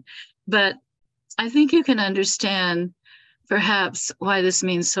limit, but I think you can understand perhaps why this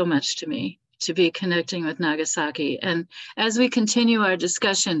means so much to me, to be connecting with Nagasaki. And as we continue our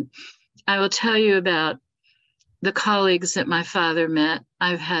discussion, I will tell you about the colleagues that my father met.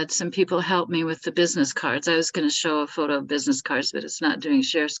 I've had some people help me with the business cards. I was going to show a photo of business cards, but it's not doing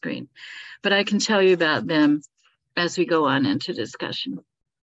share screen. But I can tell you about them as we go on into discussion.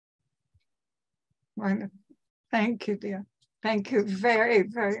 Wonderful. Thank you, dear. Thank you very,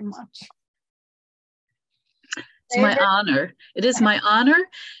 very much. my honor. It is my honor.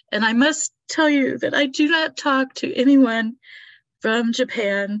 And I must tell you that I do not talk to anyone from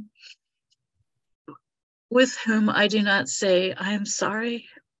Japan with whom I do not say, I am sorry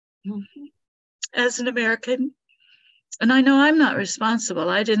as an American. And I know I'm not responsible.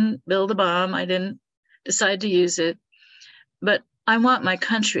 I didn't build a bomb. I didn't decide to use it. But I want my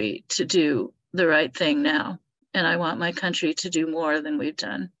country to do the right thing now. And I want my country to do more than we've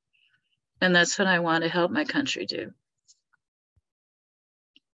done. And that's what I want to help my country do.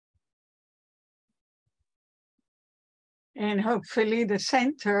 And hopefully the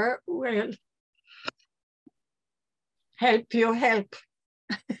center will help you help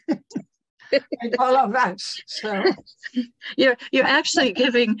with all of us. So you're actually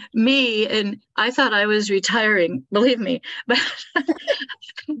giving me, and I thought I was retiring, believe me, but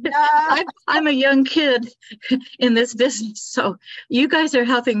I'm a young kid in this business. So you guys are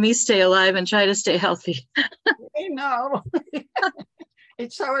helping me stay alive and try to stay healthy. We know.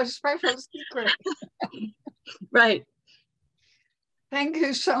 It's our special secret. Right. Thank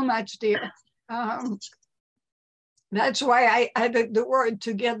you so much, dear. That's why I added the word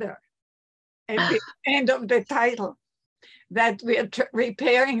together at the end of the title, that we are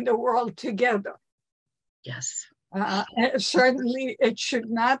repairing the world together. Yes. Certainly, it should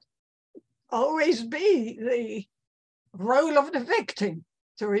not always be the role of the victim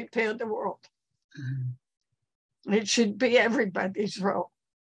to repair the world. It should be everybody's role.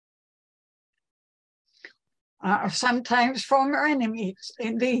 Sometimes former enemies,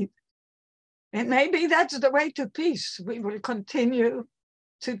 indeed. And maybe that's the way to peace. We will continue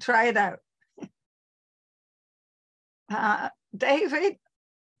to try it out. David?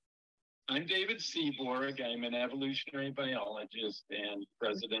 I'm David Seaborg. I'm an evolutionary biologist and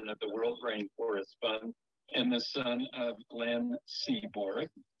president of the World Rainforest Fund and the son of Glenn Seaborg.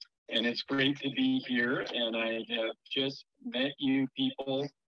 And it's great to be here. And I have just met you people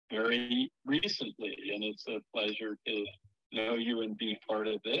very recently. And it's a pleasure to know you and be part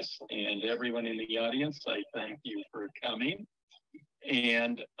of this. And everyone in the audience, I thank you for coming.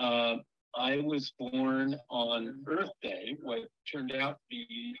 And I was born on Earth Day, what turned out to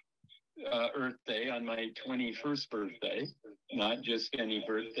be Earth Day on my 21st birthday, not just any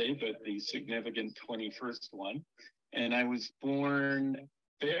birthday, but the significant 21st one. And I was born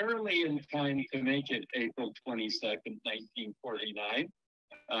barely in time to make it April 22nd, 1949.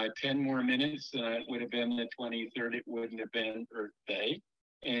 10 more minutes and it would have been the 23rd, it wouldn't have been Earth Day.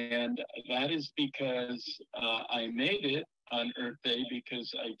 And that is because I made it on Earth Day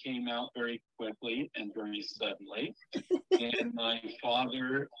because I came out very quickly and very suddenly. And my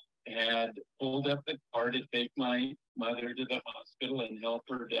father had pulled up the car to take my mother to the hospital and help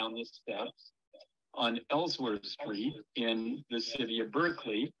her down the steps on Ellsworth Street in the city of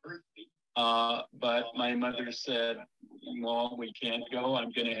Berkeley. But my mother said, "Mom, we can't go.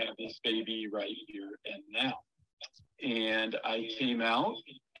 I'm going to have this baby right here and now." And I came out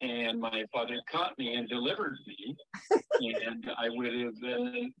and my father caught me and delivered me. And I would have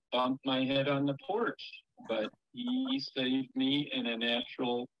bumped my head on the porch, but he saved me in a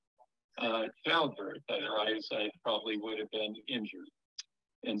natural childbirth. Otherwise, I probably would have been injured.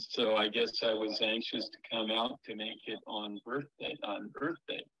 And so I guess I was anxious to come out to make it on Earth Day.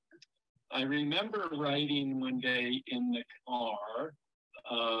 I remember riding one day in the car,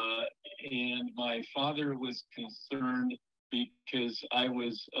 and my father was concerned because I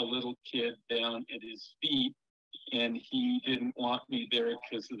was a little kid down at his feet, and he didn't want me there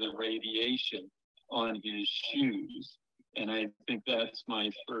because of the radiation on his shoes. And I think that's my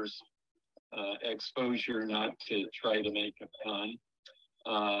first exposure, not to try to make a pun,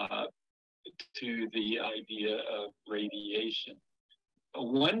 to the idea of radiation.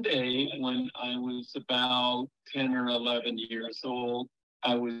 One day when I was about 10 or 11 years old,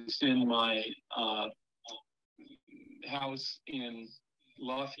 I was in my house in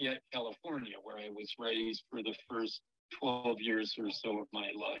Lafayette, California, where I was raised for the first 12 years or so of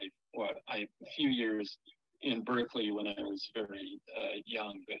my life. Well, a few years in Berkeley when I was very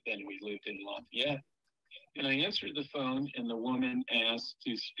young, but then we lived in Lafayette. And I answered the phone and the woman asked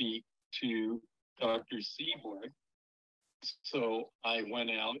to speak to Dr. Seaborg. So I went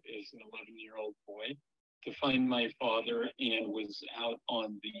out as an 11-year-old boy to find my father and was out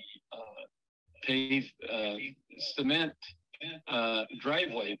on the paved cement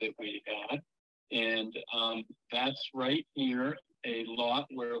driveway that we had. And that's right near a lot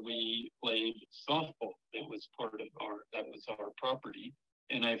where we played softball. That was our property.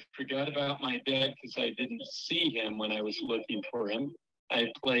 And I forgot about my dad because I didn't see him when I was looking for him. I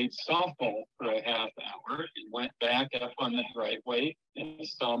played softball for a half hour and went back up on the driveway and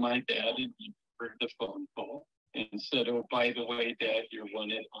saw my dad, and he heard the phone call. And said, oh, by the way, Dad, you're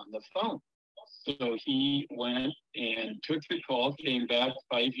wanted on the phone. So he went and took the call, came back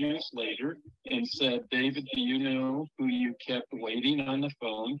 5 years later and said, David, do you know who you kept waiting on the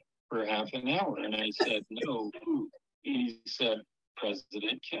phone for half an hour? And I said, no, who? He said,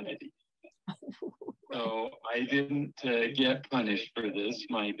 President Kennedy. So I didn't get punished for this.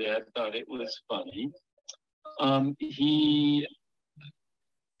 My dad thought it was funny.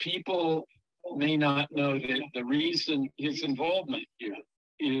 People may not know that the reason his involvement here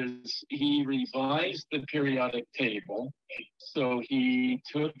is he revised the periodic table. So he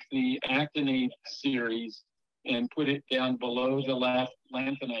took the actinide series and put it down below the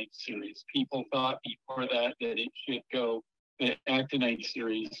lanthanide series. People thought before that it should go, the actinide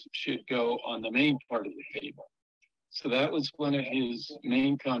series should go on the main part of the table. So that was one of his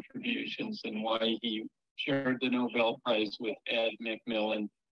main contributions and why he shared the Nobel Prize with Ed McMillan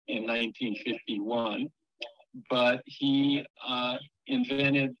in 1951. But he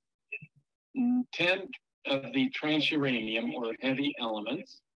invented 10 of the transuranium or heavy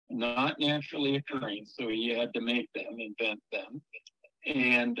elements, not naturally occurring, so he had to make them, invent them.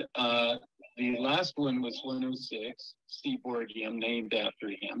 And the last one was 106, seaborgium, named after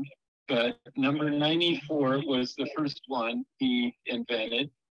him. But number 94 was the first one he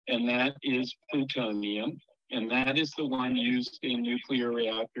invented, and that is plutonium. And that is the one used in nuclear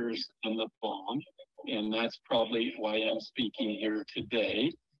reactors and the bomb. And that's probably why I'm speaking here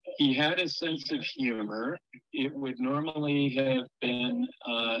today. He had a sense of humor. It would normally have been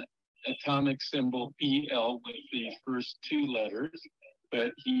atomic symbol PL with the first 2 letters,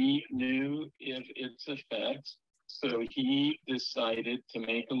 but he knew of its effects. So he decided to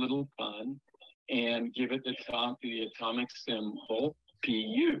make a little pun and give it the atomic symbol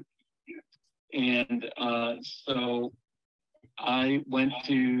PU. And so I went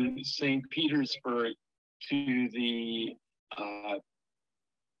to St. Petersburg to the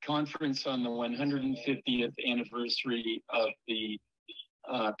conference on the 150th anniversary of the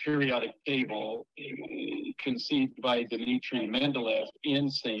periodic table conceived by Dmitry Mendeleev in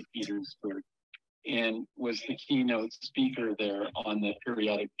St. Petersburg, and was the keynote speaker there on the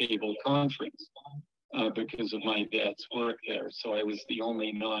periodic table conference because of my dad's work there. So I was the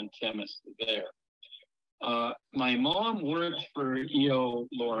only non-chemist there. My mom worked for E.O.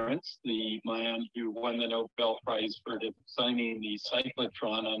 Lawrence, the man who won the Nobel Prize for designing the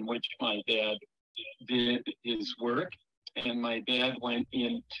cyclotron on which my dad did his work. And my dad went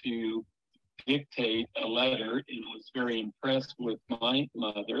in to dictate a letter and was very impressed with my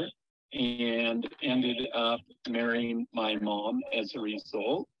mother and ended up marrying my mom as a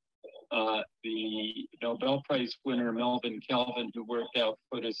result. The Nobel Prize winner, Melvin Calvin, who worked out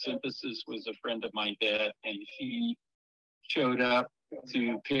photosynthesis, was a friend of my dad, and he showed up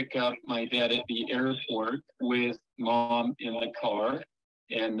to pick up my dad at the airport with mom in the car.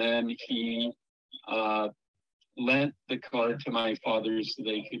 And then he lent the car to my father so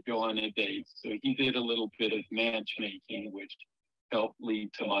they could go on a date. So he did a little bit of matchmaking, which helped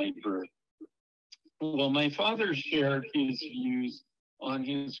lead to my birth. Well, my father shared his views on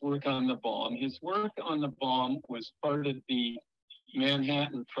his work on the bomb. His work on the bomb was part of the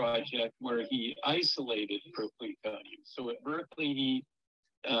Manhattan Project where he isolated plutonium. So at Berkeley,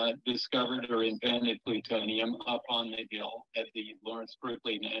 he discovered or invented plutonium up on the hill at the Lawrence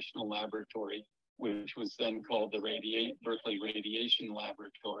Berkeley National Laboratory, which was then called the Berkeley Radiation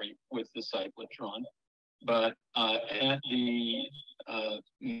Laboratory with the cyclotron. But at the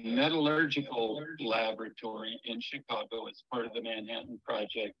metallurgical laboratory in Chicago, as part of the Manhattan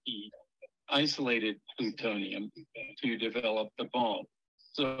Project, he isolated plutonium to develop the bomb.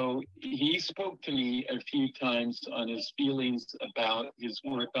 So he spoke to me a few times on his feelings about his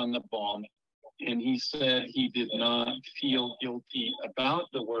work on the bomb. And he said he did not feel guilty about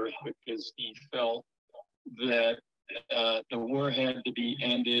the work because he felt that the war had to be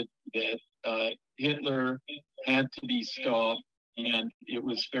ended, that Hitler had to be stopped, and it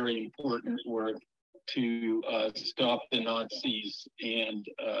was very important work to stop the Nazis and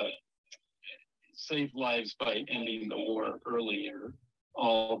save lives by ending the war earlier.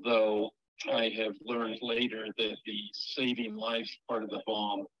 Although I have learned later that the saving lives part of the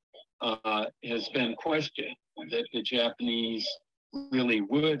bomb has been questioned, that the Japanese really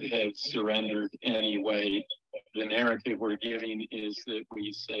would have surrendered anyway. The narrative we're giving is that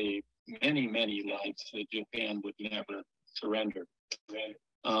we saved many, many lives, that Japan would never surrender.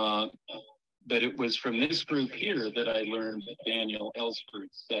 But it was from this group here that I learned that Daniel Ellsberg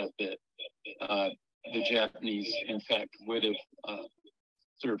said that the Japanese, in fact, would have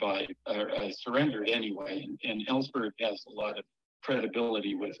survived or surrendered anyway. And Ellsberg has a lot of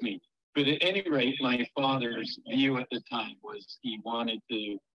credibility with me. But at any rate, my father's view at the time was he wanted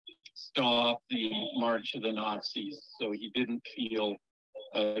to stop the march of the Nazis, so he didn't feel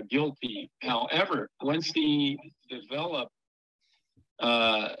guilty. However, once he helped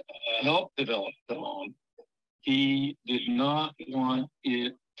develop the bomb, he did not want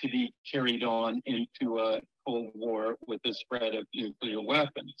it to be carried on into a Cold War with the spread of nuclear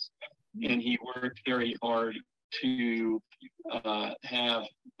weapons. And he worked very hard to have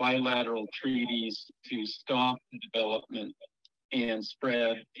bilateral treaties to stop the development and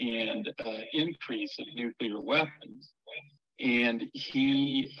spread and increase of nuclear weapons. And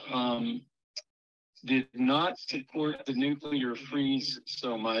he did not support the nuclear freeze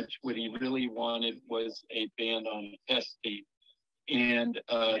so much. What he really wanted was a ban on testing. And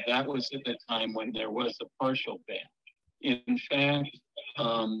that was at the time when there was a partial ban. In fact,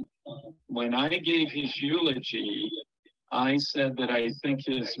 when I gave his eulogy, I said that I think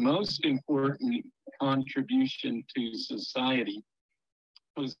his most important contribution to society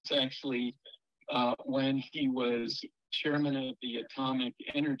was actually when he was chairman of the Atomic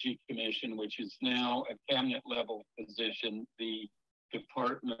Energy Commission, which is now a cabinet level position, the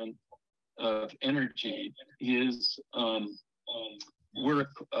Department of Energy. His work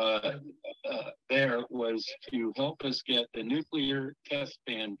there was to help us get the nuclear test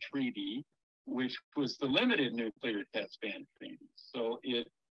ban treaty, which was the limited nuclear test ban treaty. So it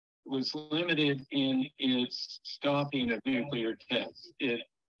was limited in its stopping of nuclear tests. It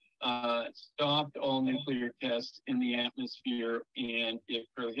stopped all nuclear tests in the atmosphere, and it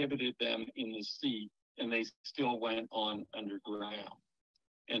prohibited them in the sea, and they still went on underground.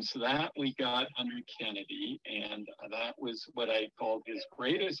 And so that we got under Kennedy, and that was what I called his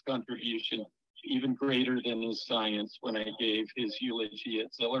greatest contribution, even greater than his science, when I gave his eulogy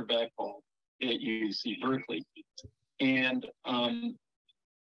at Zellerbach Hall at UC Berkeley. And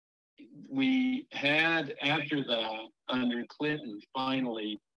we had, after that, under Clinton,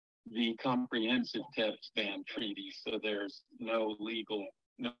 finally, the comprehensive test ban treaty. So there's no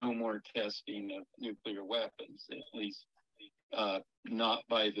more testing of nuclear weapons, at least not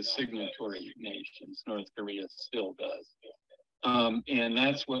by the signatory nations. North Korea still does. And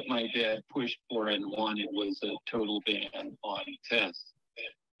that's what my dad pushed for and wanted, was a total ban on tests.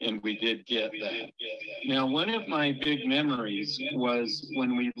 And we did get that. Now, one of my big memories was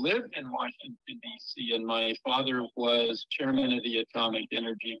when we lived in Washington, D.C., and my father was chairman of the Atomic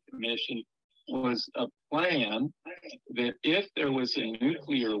Energy Commission, was a plan that if there was a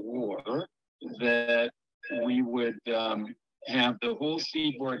nuclear war, that we would have the whole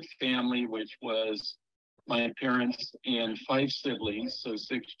Seaborg family, which was my parents and 5 siblings, so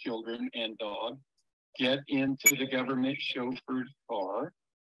 6 children and dog, get into the government chauffeured car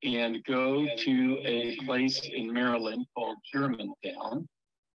and go to a place in Maryland called Germantown.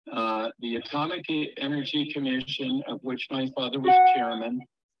 The Atomic Energy Commission, of which my father was chairman,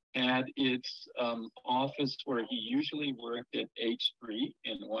 had its office where he usually worked at H Street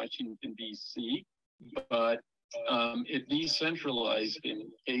in Washington, D.C., but it decentralized in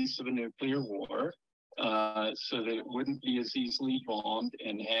case of a nuclear war, so that it wouldn't be as easily bombed,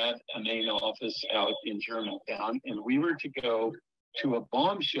 and had a main office out in Germantown. And we were to go to a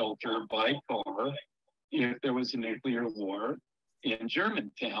bomb shelter by car if there was a nuclear war in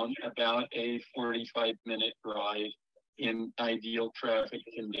Germantown, about a 45-minute drive in ideal traffic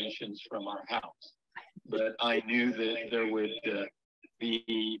conditions from our house. But I knew that there would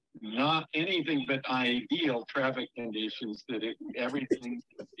be not anything but ideal traffic conditions, that everything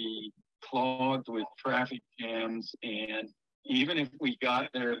would be clogged with traffic jams. And even if we got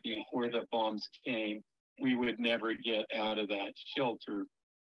there before the bombs came, we would never get out of that shelter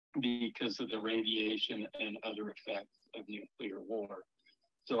because of the radiation and other effects of nuclear war.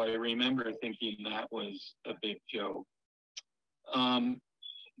 So I remember thinking that was a big joke. And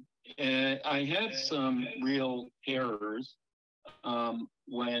I had some real terrors.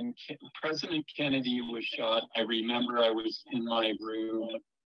 When President Kennedy was shot, I remember I was in my room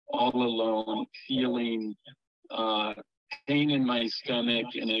all alone, feeling pain in my stomach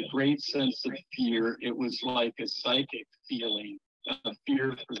and a great sense of fear. It was like a psychic feeling of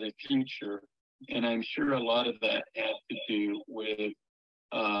fear for the future. And I'm sure a lot of that had to do with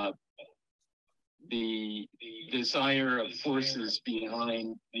the desire of forces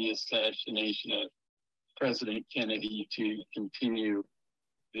behind the assassination of President Kennedy to continue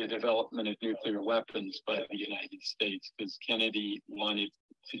the development of nuclear weapons by the United States, because Kennedy wanted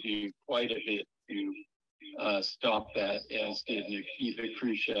to do quite a bit to stop that, as did Nikita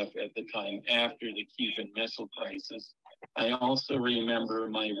Khrushchev at the time after the Cuban Missile Crisis. I also remember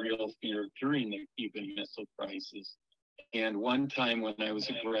my real fear during the Cuban Missile Crisis, And one time when I was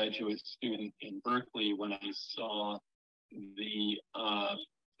a graduate student in Berkeley, when I saw the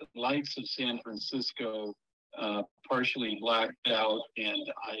lights of San Francisco partially blacked out,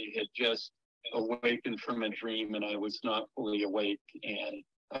 and I had just awakened from a dream and I was not fully awake, and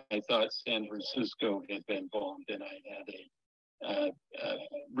I thought San Francisco had been bombed, and I had a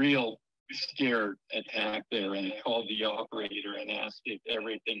real scare attack there, and called the operator and asked if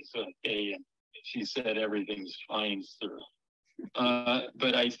everything's okay, and she said everything's fine, sir.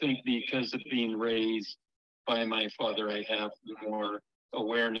 But I think because of being raised by my father, I have more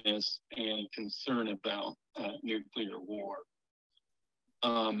awareness and concern about nuclear war.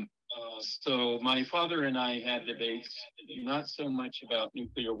 So my father and I had debates, not so much about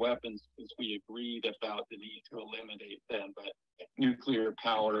nuclear weapons, because we agreed about the need to eliminate them, but nuclear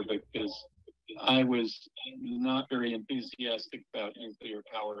power, because I was not very enthusiastic about nuclear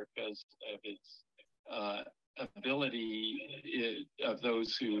power because of its ability of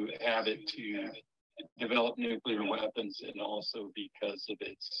those who have it to develop nuclear weapons, and also because of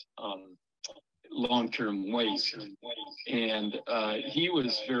its long-term waste. And he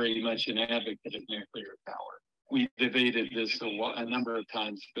was very much an advocate of nuclear power. We debated this a number of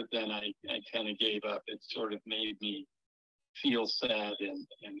times, but then I kind of gave up. It sort of made me feel sad and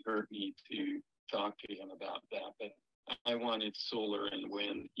hurt me to talk to him about that. But I wanted solar and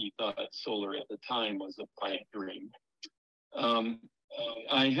wind. He thought solar at the time was a pipe dream.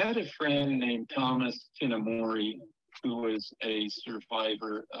 I had a friend named Thomas Tinamori, who was a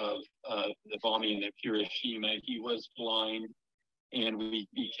survivor of the bombing of Hiroshima. He was blind, and we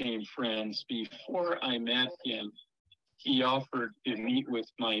became friends. Before I met him, he offered to meet with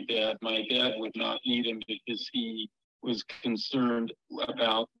my dad. My dad would not meet him because he was concerned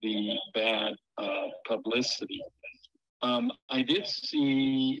about the bad publicity. I did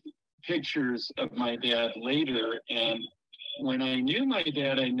see pictures of my dad later, and when I knew my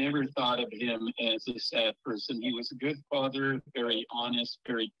dad, I never thought of him as a sad person. He was a good father, very honest,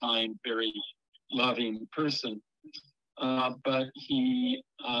 very kind, very loving person. But he,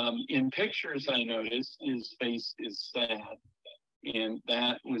 in pictures I noticed, his face is sad. And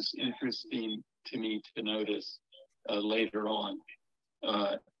that was interesting to me to notice later on.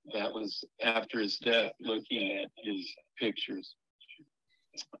 That was after his death, looking at his pictures.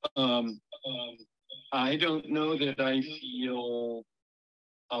 I don't know that I feel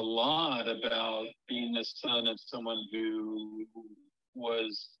a lot about being the son of someone who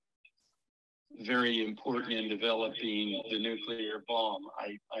was very important in developing the nuclear bomb.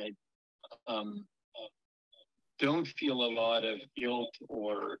 I don't feel a lot of guilt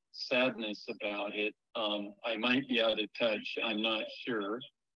or sadness about it. I might be out of touch, I'm not sure.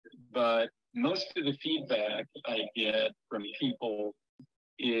 But most of the feedback I get from people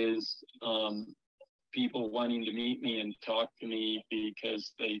is people wanting to meet me and talk to me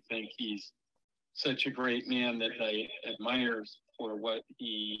because they think he's such a great man that I admire for what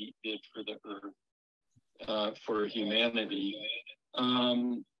he did for the earth, for humanity.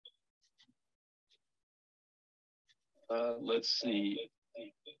 Let's see.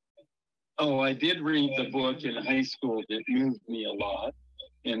 Oh, I did read the book in high school that moved me a lot,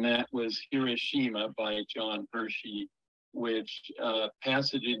 and that was Hiroshima by John Hershey, which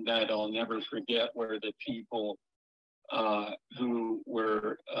passage in that I'll never forget, where the people who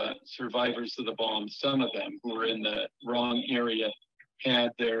were survivors of the bomb, some of them who were in the wrong area,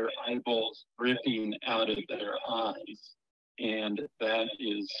 had their eyeballs dripping out of their eyes. And that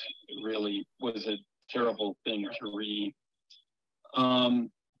is really was a terrible thing to read.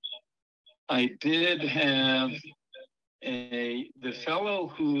 I did have the fellow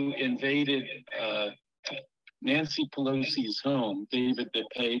who invaded Nancy Pelosi's home, David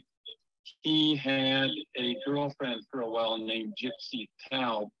DePape. He had a girlfriend for a while named Gypsy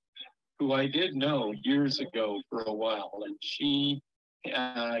Taub, who I did know years ago for a while. And she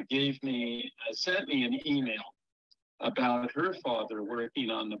sent me an email about her father working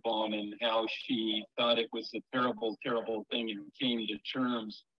on the bomb and how she thought it was a terrible, terrible thing and came to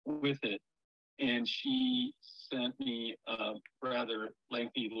terms with it. And she sent me a rather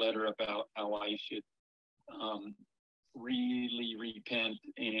lengthy letter about how I should really repent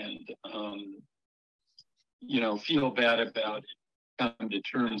and, feel bad about it, come to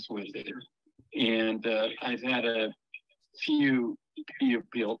terms with it. And I've had a few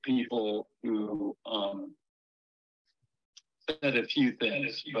people who said a few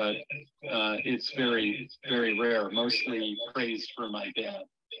things, but it's very, very rare, mostly praise for my dad.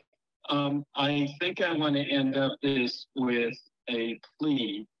 I think I want to end up this with a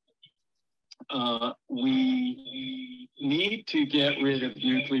plea. We need to get rid of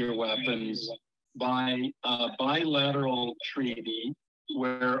nuclear weapons by a bilateral treaty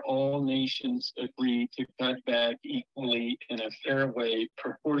where all nations agree to cut back equally in a fair way,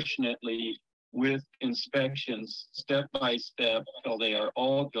 proportionately, with inspections step by step till they are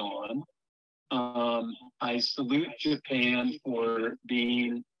all gone. I salute Japan for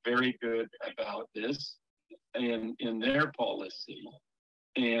being very good about this in their policy.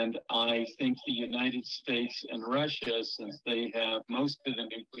 And I think the United States and Russia, since they have most of the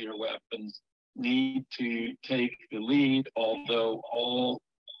nuclear weapons, need to take the lead, although all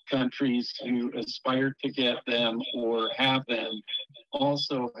countries who aspire to get them or have them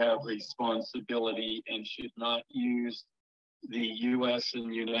also have responsibility and should not use the US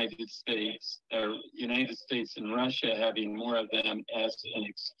and United States, or United States and Russia having more of them as an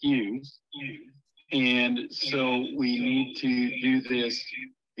excuse. And so we need to do this,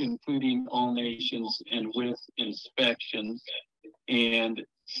 including all nations and with inspections. And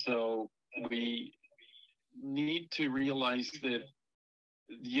so we need to realize that,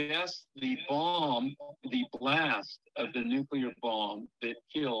 yes, the bomb, the blast of the nuclear bomb that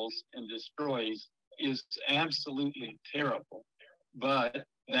kills and destroys is absolutely terrible. But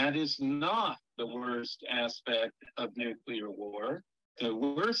that is not the worst aspect of nuclear war. The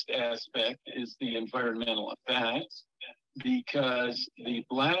worst aspect is the environmental effects, because the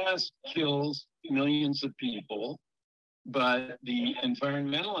blast kills millions of people, but the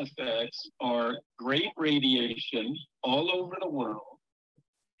environmental effects are great radiation all over the world,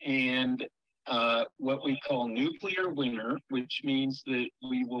 and what we call nuclear winter, which means that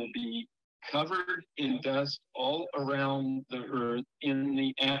we will be covered in dust all around the Earth in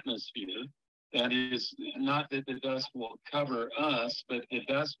the atmosphere. That is, not that the dust will cover us, but the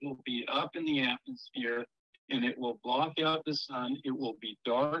dust will be up in the atmosphere and it will block out the sun. It will be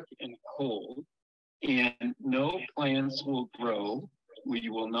dark and cold, and no plants will grow. We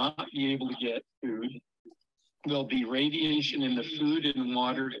will not be able to get food. There'll be radiation in the food and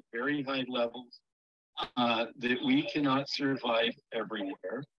water at very high levels that we cannot survive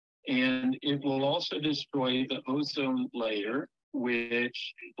everywhere. And it will also destroy the ozone layer,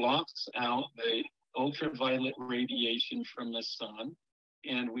 which blocks out the ultraviolet radiation from the sun.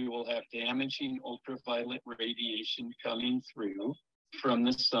 And we will have damaging ultraviolet radiation coming through from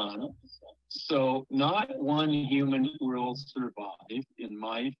the sun. So not one human will survive, in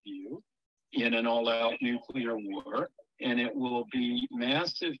my view, in an all-out nuclear war. And it will be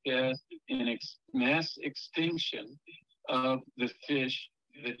massive death and mass extinction of the fish,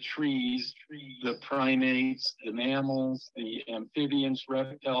 the trees, the primates, the mammals, the amphibians,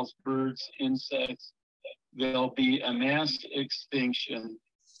 reptiles, birds, insects. There'll be a mass extinction,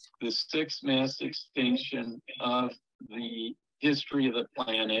 the sixth mass extinction of the history of the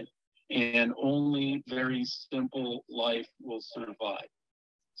planet, and only very simple life will survive.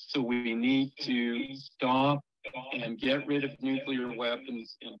 So we need to stop and get rid of nuclear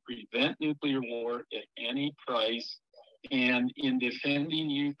weapons and prevent nuclear war at any price. And in defending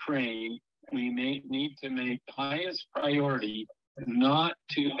Ukraine, we may need to make the highest priority not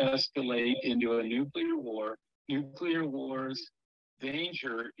to escalate into a nuclear war. Nuclear war's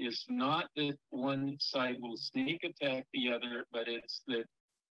danger is not that one side will sneak attack the other, but it's that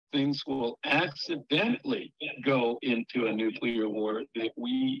things will accidentally go into a nuclear war that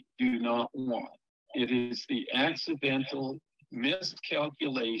we do not want. It is the accidental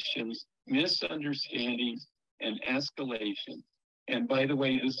miscalculations, misunderstandings, and escalation. And by the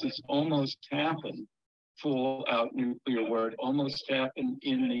way, this has almost happened, full out nuclear war. It almost happened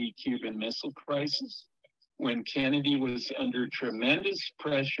in the Cuban Missile Crisis, when Kennedy was under tremendous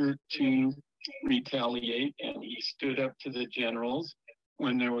pressure to retaliate, and he stood up to the generals.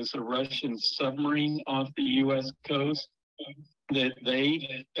 When there was a Russian submarine off the US coast, that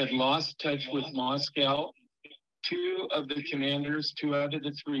they had lost touch with Moscow. Two of the commanders, 2 out of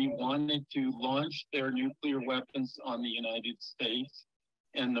the 3, wanted to launch their nuclear weapons on the United States.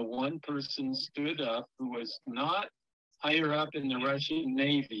 And the one person stood up who was not higher up in the Russian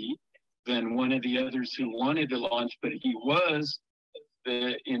Navy than one of the others who wanted to launch, but he was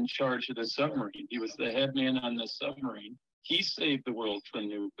in charge of the submarine. He was the head man on the submarine. He saved the world from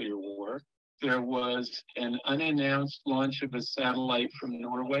nuclear war. There was an unannounced launch of a satellite from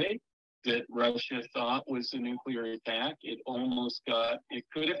Norway that Russia thought was a nuclear attack. It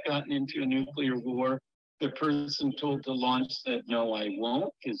could have gotten into a nuclear war. The person told to launch said, no, I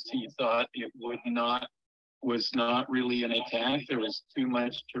won't, because he thought it was not really an attack. There was too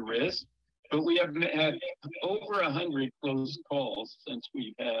much to risk. But we have had over 100 close calls since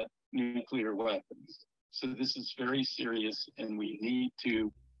we've had nuclear weapons. So this is very serious, and we need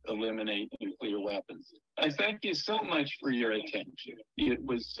to eliminate nuclear weapons. I thank you so much for your attention. It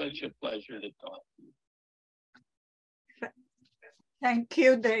was such a pleasure to talk to you. Thank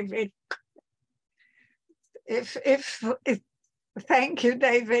you, David. Thank you,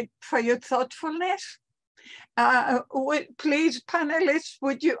 David, for your thoughtfulness. Please, panelists,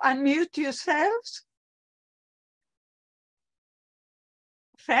 would you unmute yourselves?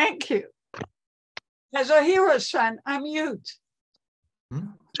 Thank you. Kazuhiro-san, unmute.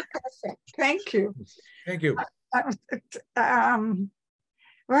 Perfect. Thank you. Thank you. Well,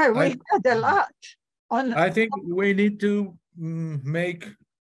 we had a lot on. I think we need to make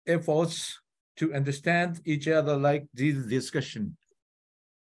efforts to understand each other like this discussion.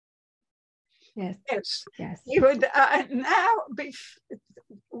 Yes. Yes. Yes. You would now,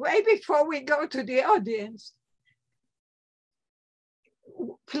 way before we go to the audience,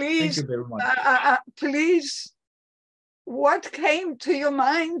 please, Thank you very much. please, what came to your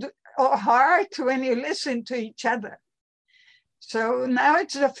mind or heart when you listened to each other? So now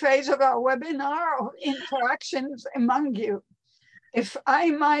it's the phase of our webinar of interactions among you. If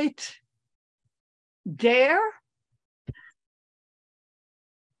I might dare,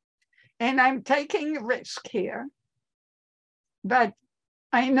 and I'm taking a risk here, but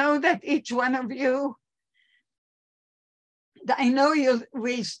I know that each one of you, I know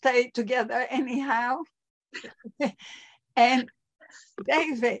we stay together anyhow. And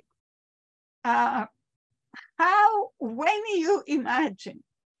David, when you imagine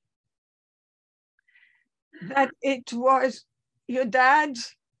that it was your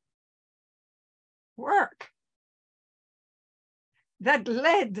dad's work that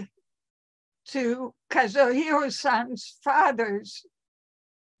led to Kazuhiro-san's father's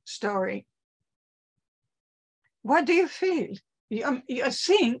story, what do you feel? You're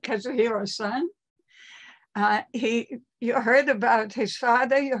seeing Kazuhiro-san. You heard about his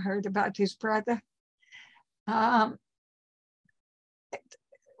father, you heard about his brother.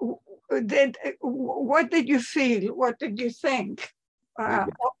 What did you feel? What did you think?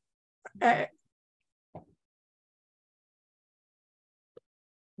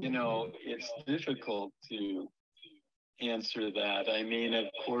 You know, it's difficult to answer that. I mean, of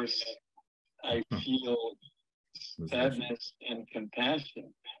course, I feel sadness and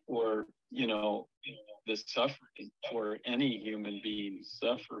compassion for, you know, the suffering, for any human being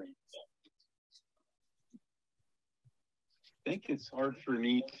suffering. I think it's hard for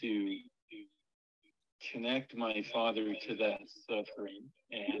me to connect my father to that suffering,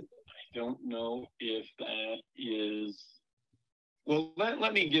 and I don't know if that is, well,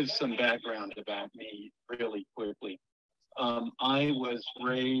 let me give some background about me really quickly. I was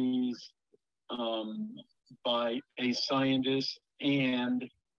raised by a scientist and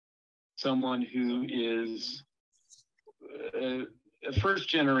someone who is a first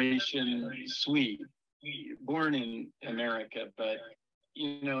generation Swede, born in America, but,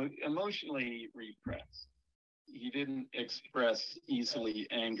 you know, emotionally repressed. He didn't express easily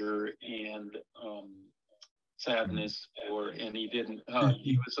anger and sadness, and he didn't hug.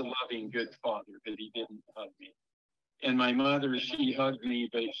 He was a loving, good father, but he didn't hug me. And my mother, she hugged me,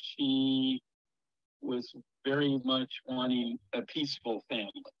 but she was very much wanting a peaceful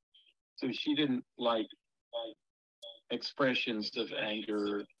family. So she didn't like expressions of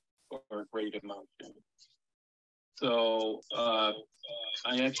anger or great emotion. So I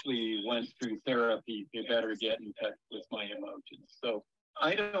actually went through therapy to better get in touch with my emotions. So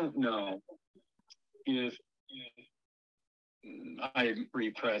I don't know if I'm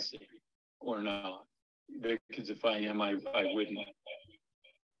repressing or not, because if I am, I wouldn't.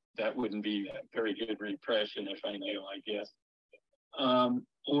 That wouldn't be very good repression if I knew, I guess.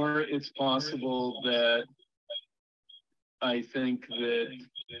 Or it's possible that I think that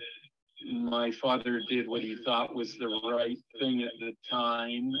my father did what he thought was the right thing at the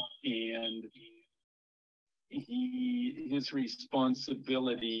time, and his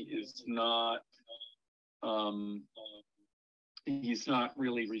responsibility is not, he's not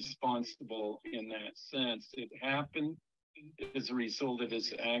really responsible in that sense. It happened as a result of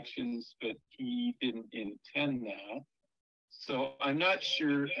his actions, but he didn't intend that. So I'm not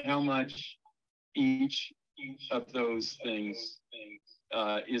sure how much each of those things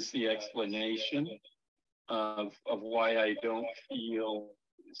is the explanation of why I don't feel,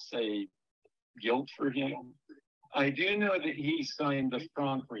 say, guilt for him. I do know that he signed the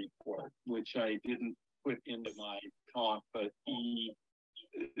Frank report, which I didn't put into my talk, but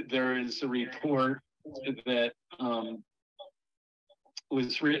there is a report that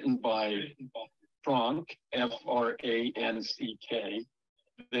was written by Frank, F-R-A-N-C-K,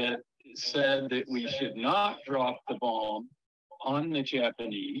 that said that we should not drop the bomb on the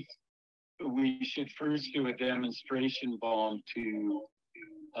Japanese, we should first do a demonstration bomb to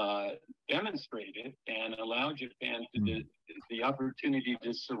demonstrate it and allow Japan to the opportunity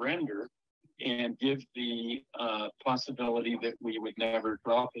to surrender and give the possibility that we would never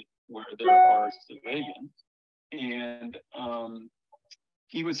drop it where there are civilians. And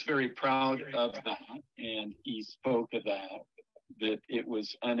he was very proud of that, and he spoke of that it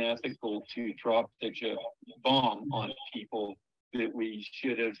was unethical to drop the bomb on people, that we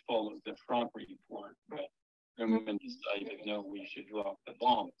should have followed the front report, but women decided, no, we should drop the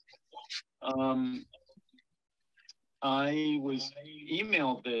bomb. I was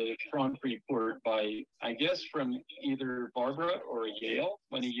emailed the front report by, I guess, from either Barbara or Yale,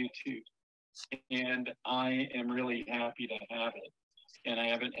 one of you two. And I am really happy to have it. And I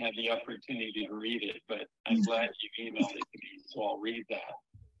haven't had the opportunity to read it, but I'm glad you emailed it to me, so I'll read that.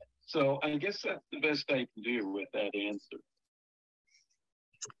 So I guess that's the best I can do with that answer.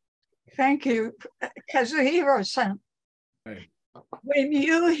 Thank you, Kazuhiro-san. Hey. When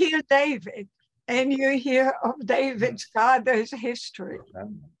you hear David and you hear of David's father's history,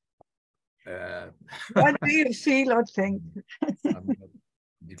 what do you feel or think?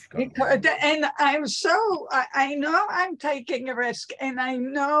 Because, and I'm so, I know I'm taking a risk, and I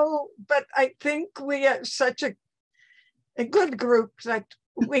know, but I think we are such a good group that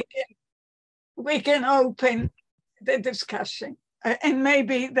we can open the discussion and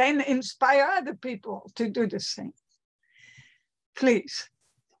maybe then inspire other people to do the same. Please.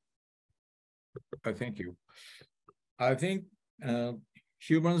 Thank you. I think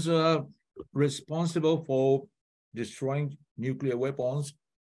humans are responsible for destroying nuclear weapons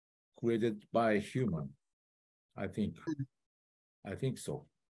created by human. I think so.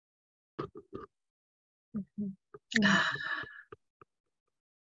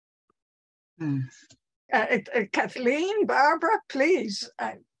 Kathleen, Barbara, please.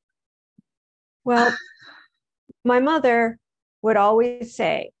 Well, my mother would always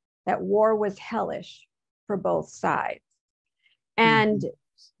say that war was hellish for both sides. And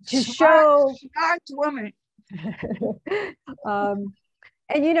to show... Smart woman.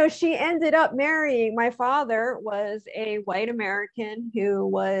 And, you know, she ended up marrying, my father was a white American who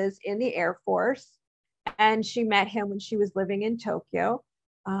was in the Air Force, and she met him when she was living in Tokyo.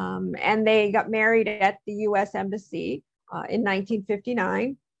 And they got married at the US Embassy in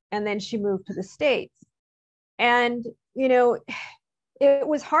 1959, and then she moved to the States. And, you know, it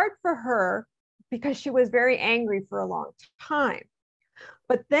was hard for her because she was very angry for a long time.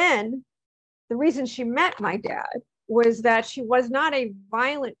 But then the reason she met my dad was that she was not a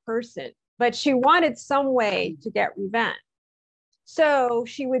violent person, but she wanted some way to get revenge. So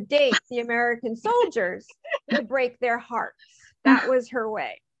she would date the American soldiers to break their hearts. That was her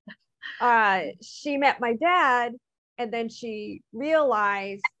way. She met my dad, and then she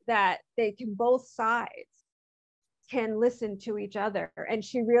realized that both sides can listen to each other. And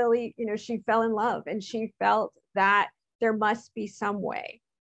she really, you know, she fell in love, and she felt that there must be some way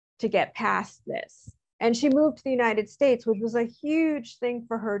to get past this. And she moved to the United States, which was a huge thing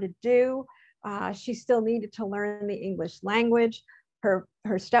for her to do. She still needed to learn the English language. Her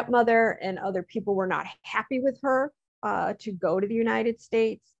stepmother and other people were not happy with her to go to the United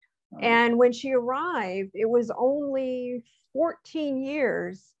States. And when she arrived, it was only 14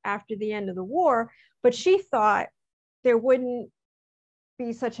 years after the end of the war, but she thought there wouldn't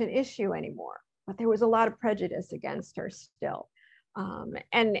be such an issue anymore. But there was a lot of prejudice against her still.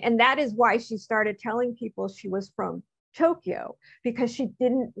 And that is why she started telling people she was from Tokyo, because she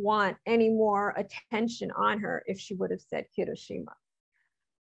didn't want any more attention on her if she would have said Hiroshima.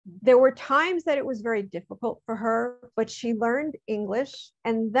 There were times that it was very difficult for her, but she learned English,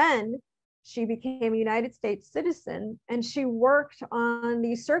 and then she became a United States citizen, and she worked on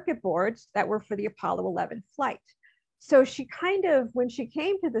the circuit boards that were for the Apollo 11 flight. So she kind of, when she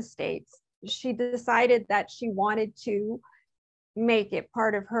came to the States, she decided that she wanted to make it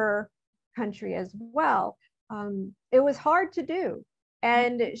part of her country as well. It was hard to do.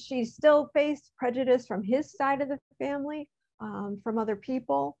 And she still faced prejudice from his side of the family, from other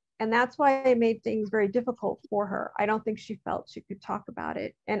people. And that's why it made things very difficult for her. I don't think she felt she could talk about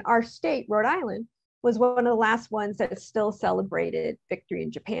it. And our state, Rhode Island, was one of the last ones that still celebrated Victory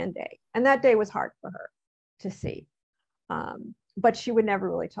in Japan Day. And that day was hard for her to see. But she would never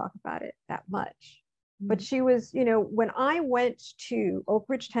really talk about it that much. But she was, you know, when I went to Oak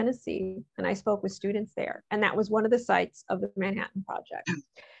Ridge, Tennessee, and I spoke with students there, and that was one of the sites of the Manhattan Project.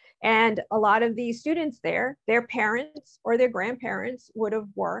 And a lot of these students there, their parents or their grandparents would have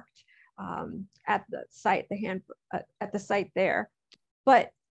worked at the site, at the site there.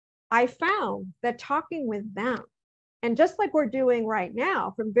 But I found that talking with them, and just like we're doing right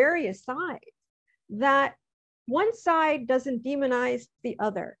now from various sides, that one side doesn't demonize the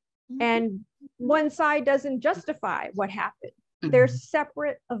other, and one side doesn't justify what happened. They're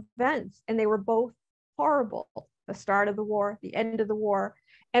separate events, and they were both horrible. The start of the war, the end of the war.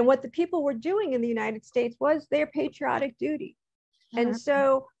 And what the people were doing in the United States was their patriotic duty. And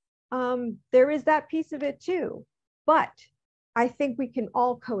so there is that piece of it too. But I think we can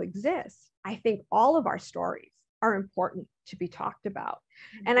all coexist. I think all of our stories are important to be talked about.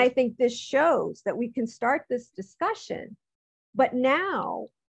 And I think this shows that we can start this discussion, but now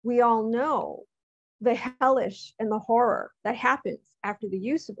we all know the hellish and the horror that happens after the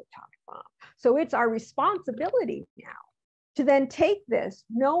use of atomic bomb. So it's our responsibility now to then take this,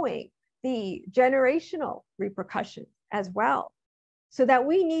 knowing the generational repercussions as well, so that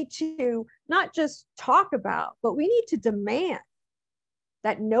we need to not just talk about, but we need to demand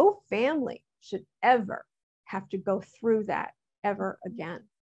that no family should ever have to go through that ever again.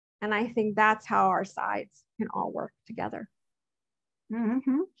 And I think that's how our sides can all work together.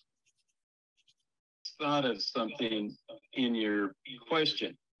 Thought of something in your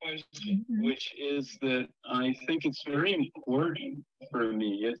question, which is that I think it's very important for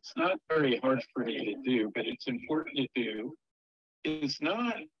me. It's not very hard for me to do, but it's important to do, is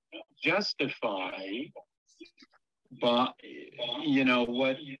not justify, but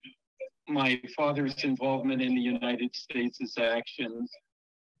what my father's involvement in the United States' actions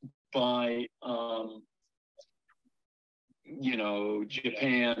by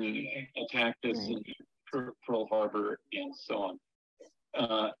Japan attacked us in Pearl Harbor and so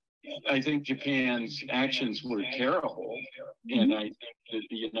on. I think Japan's actions were terrible, and I think that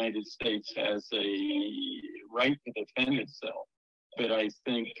the United States has a right to defend itself. But I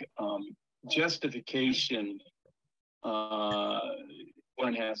think justification,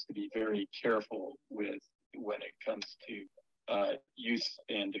 one has to be very careful with when it comes to use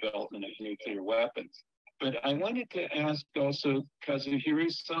and development of nuclear weapons. But I wanted to ask also,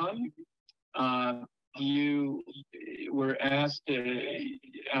 Kazuhiro-san, you were asked,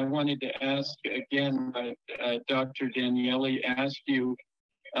 I wanted to ask again, Dr. Daniele asked you,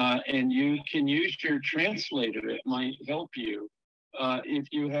 and you can use your translator, it might help you, if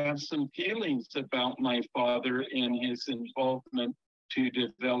you have some feelings about my father and his involvement to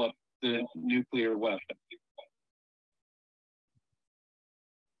develop the nuclear weapon.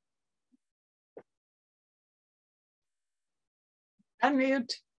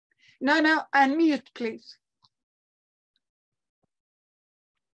 Unmute. No, unmute, please.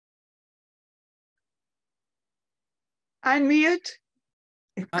 Unmute.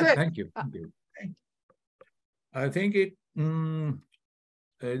 Good. Thank you. I think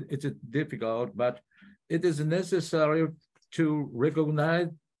it's difficult, but it is necessary to recognize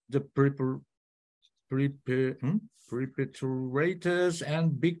the perpetrators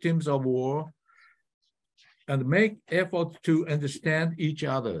and victims of war and make efforts to understand each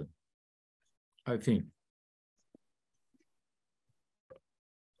other, I think.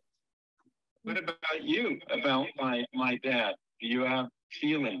 What about you, about my dad? Do you have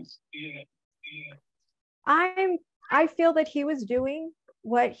feelings? I feel that he was doing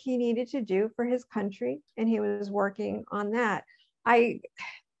what he needed to do for his country, and he was working on that. I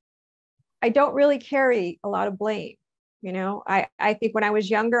don't really carry a lot of blame. I think when I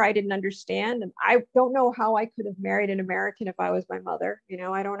was younger, I didn't understand, and I don't know how I could have married an American if I was my mother.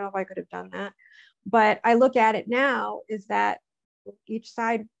 I don't know if I could have done that. But I look at it now is that each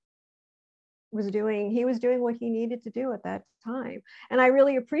side he was doing what he needed to do at that time. And I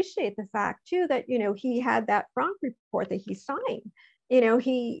really appreciate the fact too that, he had that Frank report that he signed.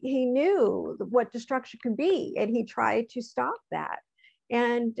 He knew what destruction could be, and he tried to stop that.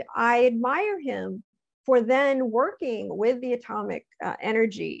 And I admire him for then working with the atomic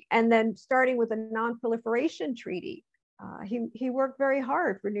energy and then starting with a non-proliferation treaty. He worked very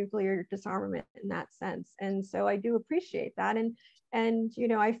hard for nuclear disarmament in that sense. And so I do appreciate that. And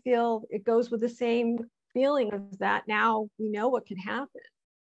I feel it goes with the same feeling of that now we know what can happen.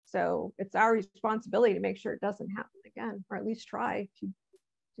 So it's our responsibility to make sure it doesn't happen again, or at least try to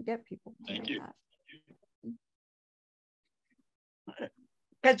get people to Thank know you. that.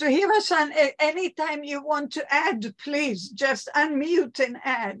 Kazuhiro-san, anytime you want to add, please just unmute and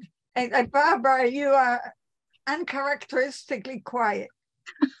add. And Barbara, you are uncharacteristically quiet.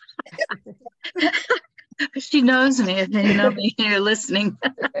 She knows me, and they know me here listening.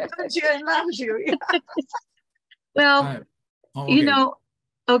 Loves you. Yeah. Well, okay.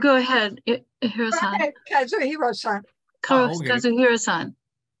 Go ahead, Hiro-san. Kazuhiro-san. Kazuhiro-san.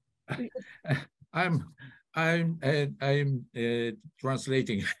 I'm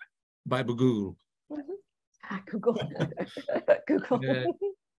translating by Google. Google. Google.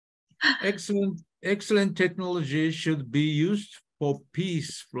 Excellent technology should be used for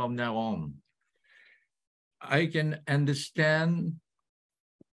peace from now on. I can understand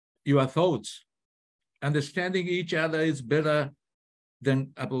your thoughts. Understanding each other is better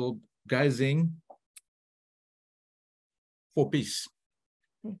than apologizing for peace.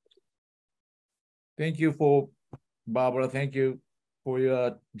 Thank you for, Barbara, thank you for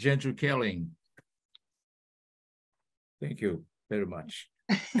your gentle caring. Thank you very much.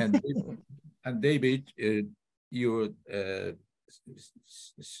 And, David, your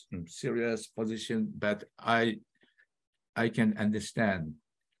serious position, but I can understand,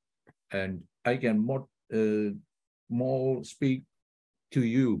 and I can more speak to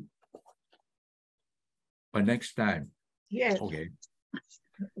you by next time. Yes. Okay.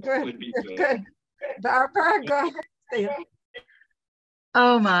 Good. Good. Barbara, go ahead.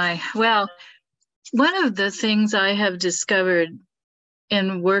 Oh my. Well, one of the things I have discovered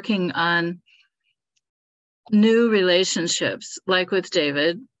in working on new relationships, like with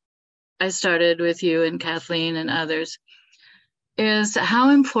David, I started with you and Kathleen and others, is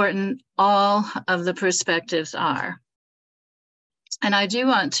how important all of the perspectives are. And I do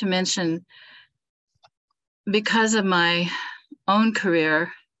want to mention, because of my own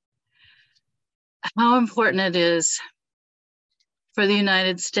career, how important it is for the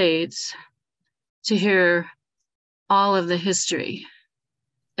United States to hear all of the history,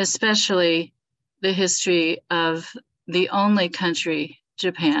 especially the history of the only country,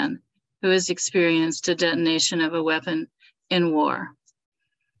 Japan, who has experienced a detonation of a weapon in war.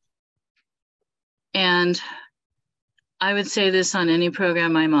 And I would say this on any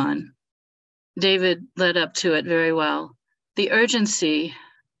program I'm on. David led up to it very well. The urgency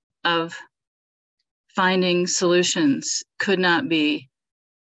of finding solutions could not be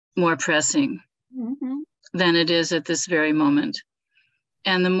more pressing than it is at this very moment.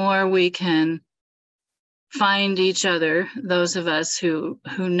 And the more we can find each other, those of us who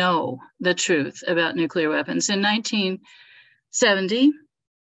know the truth about nuclear weapons. In 1970,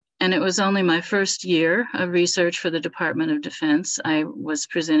 and it was only my first year of research for the Department of Defense, I was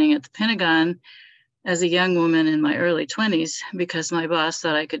presenting at the Pentagon as a young woman in my early 20s because my boss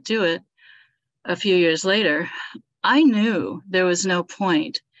thought I could do it. A few years later, I knew there was no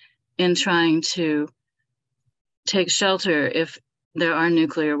point in trying to take shelter if there are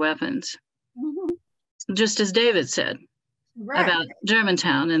nuclear weapons. Just as David said about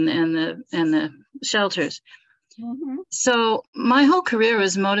Germantown and the shelters. So my whole career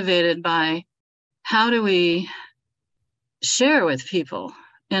was motivated by how do we share with people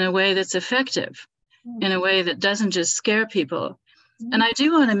in a way that's effective, in a way that doesn't just scare people. And I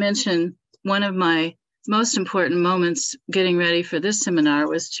do want to mention one of my most important moments getting ready for this seminar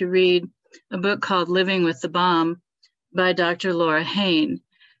was to read a book called Living with the Bomb by Dr. Laura Hain.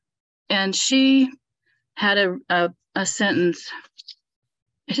 And she had a sentence,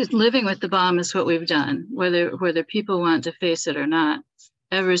 living with the bomb is what we've done, whether people want to face it or not,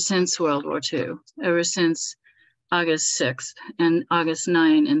 ever since World War II, ever since August 6th and August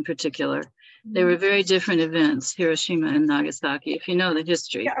 9 in particular. They were very different events, Hiroshima and Nagasaki, if you know the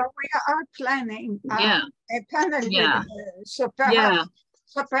history. Yeah, we are planning a panel video, so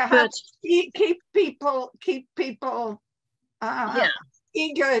perhaps keep people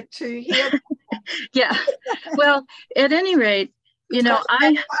eager to hear. Yeah. Well, at any rate, you know,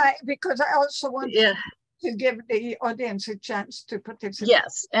 because I also want to give the audience a chance to participate.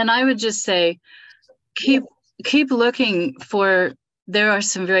 Yes, and I would just say, keep looking for. There are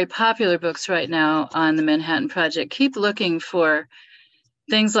some very popular books right now on the Manhattan Project. Keep looking for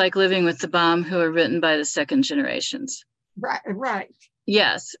things like Living with the Bomb, who are written by the second generations. Right.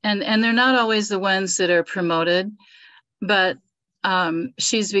 Yes, and they're not always the ones that are promoted, but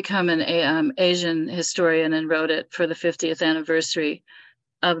she's become an Asian historian and wrote it for the 50th anniversary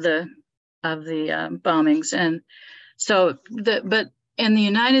of the bombings. And so, but in the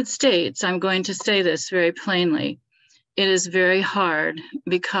United States, I'm going to say this very plainly, it is very hard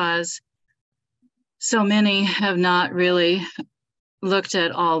because so many have not really looked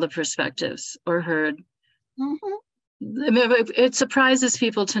at all the perspectives or heard. It surprises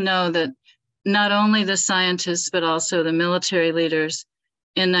people to know that not only the scientists, but also the military leaders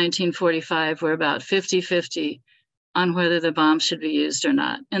in 1945 were about 50-50 on whether the bomb should be used or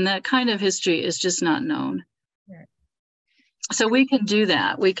not. And that kind of history is just not known. Right. So we can do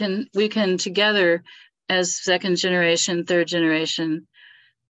that. We can together, as second generation, third generation,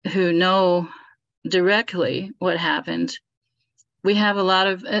 who know directly what happened, we have a lot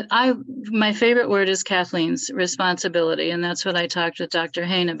of, my favorite word is Kathleen's responsibility. And that's what I talked with Dr.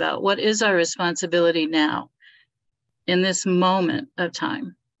 Hain about. What is our responsibility now? in this moment of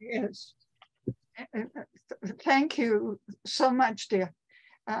time. Yes. Thank you so much, dear.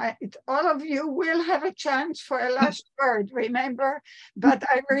 All of you will have a chance for a last word, remember, but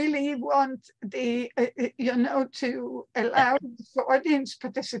I really want the, to allow the audience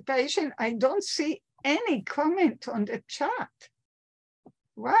participation. I don't see any comment on the chat.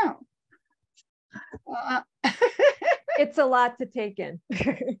 Wow. It's a lot to take in.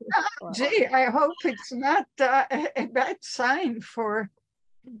 Gee, I hope it's not a bad sign for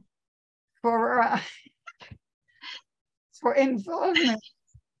involvement.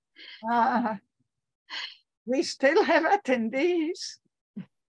 We still have attendees.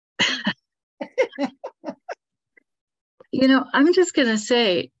 I'm just going to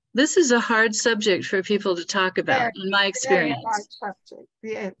say, this is a hard subject for people to talk about, in my experience. Very hard subject,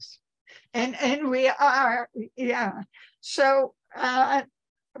 yes. And we are, yeah. So,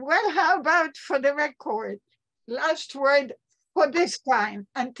 well, how about for the record? Last word for this time,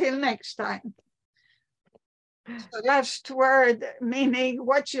 until next time. So last word, meaning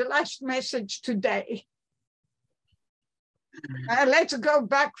what's your last message today? Let's go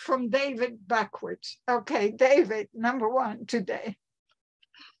back from David backwards. Okay, David, number one today.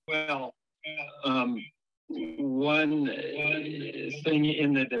 Well, one thing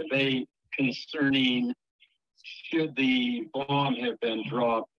in the debate concerning should the bomb have been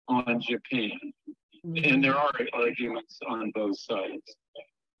dropped on Japan, and there are arguments on both sides.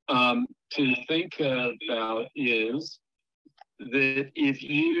 To think about is that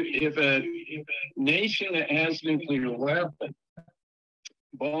if a nation that has nuclear weapons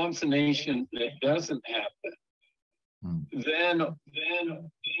bombs a nation that doesn't have them, then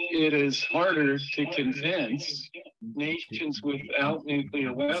it is harder to convince nations without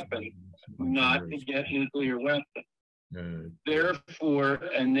nuclear weapons not to get nuclear weapons. Therefore,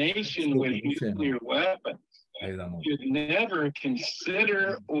 a nation with nuclear weapons should never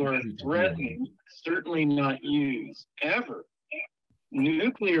consider or threaten, certainly not use, ever,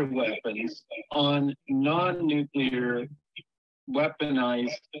 nuclear weapons on non-nuclear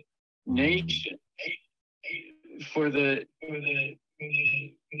weaponized nations, for the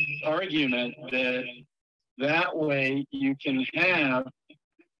argument that way you can have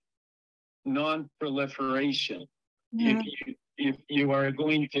non-proliferation. If you are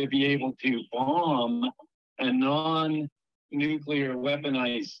going to be able to bomb a non-nuclear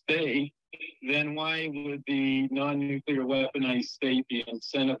weaponized state, then why would the non-nuclear weaponized state be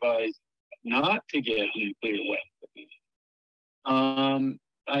incentivized not to get nuclear weapons?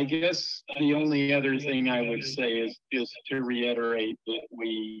 I guess the only other thing I would say is just to reiterate that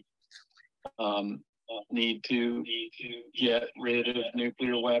we need to get rid of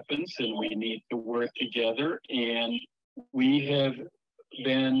nuclear weapons, and we need to work together. And we have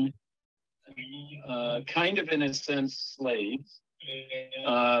been kind of, in a sense, slaves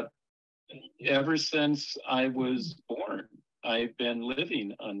ever since I was born. I've been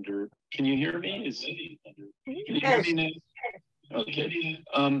living under. Can you hear me? Can you hear me now? Okay.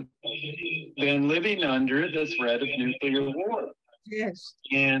 Been living under the threat of nuclear war. Yes.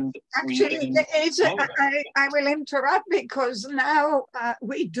 And actually, I will interrupt because now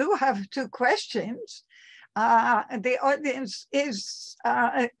we do have two questions. The audience is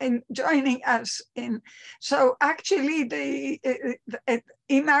joining us in. So actually,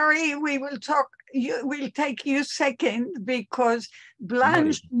 Imari, we will talk. We'll take you second because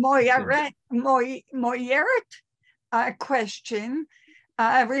Blanche Moyeret question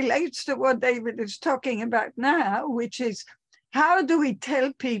relates to what David is talking about now, which is how do we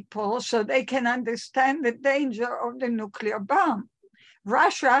tell people so they can understand the danger of the nuclear bomb?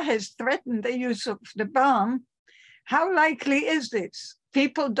 Russia has threatened the use of the bomb. How likely is this?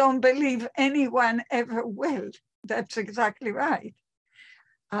 People don't believe anyone ever will. That's exactly right.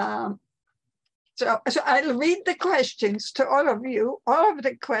 So I'll read the questions to all of you, all of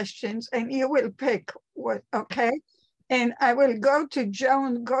the questions, and you will pick what, okay? And I will go to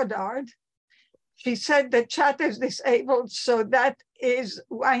Joan Goddard. She said the chat is disabled, so that is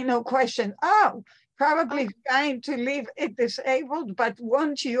why no question. Oh, probably trying to leave it disabled, but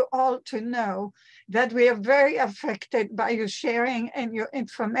want you all to know that we are very affected by your sharing and your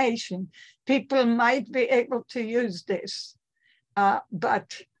information. People might be able to use this,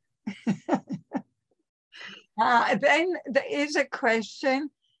 but then there is a question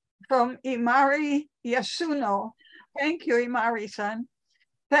from Imari Yasuno. Thank you, Imari-san.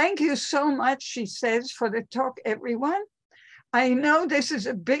 Thank you so much, she says, for the talk, everyone. I know this is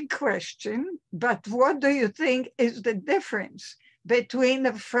a big question, but what do you think is the difference between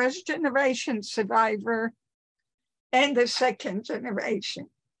the first generation survivor and the second generation?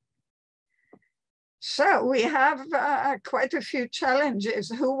 So we have quite a few challenges.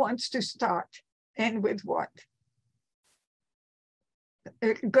 Who wants to start and with what?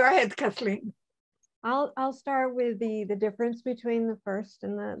 Go ahead, Kathleen. I'll start with the difference between the first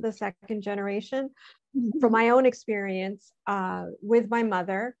and the second generation. From my own experience with my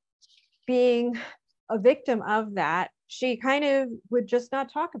mother being a victim of that, she kind of would just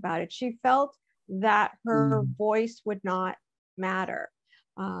not talk about it. She felt that her voice would not matter.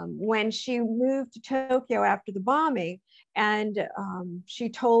 When she moved to Tokyo after the bombing, and she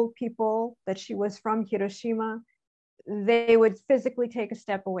told people that she was from Hiroshima, they would physically take a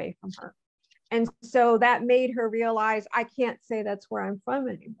step away from her. And so that made her realize, I can't say that's where I'm from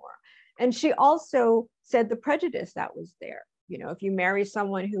anymore. And she also said the prejudice that was there. You know, if you marry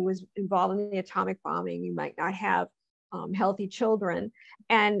someone who was involved in the atomic bombing, you might not have healthy children.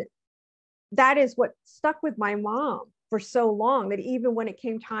 And that is what stuck with my mom for so long, that even when it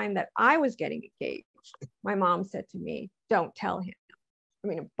came time that I was getting engaged, my mom said to me, don't tell him. I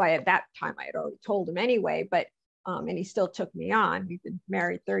mean, by that time I had already told him anyway, but and he still took me on. We've been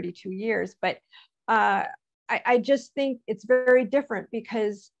married 32 years, but I just think it's very different,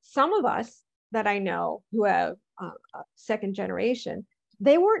 because some of us that I know who have second generation,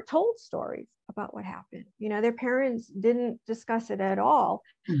 they weren't told stories about what happened. You know, their parents didn't discuss it at all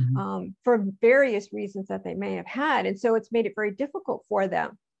for various reasons that they may have had. And so it's made it very difficult for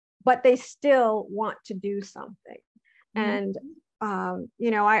them, but they still want to do something. And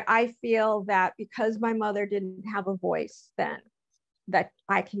you know, I feel that because my mother didn't have a voice then, that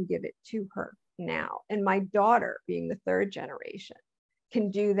I can give it to her now. And my daughter, being the third generation,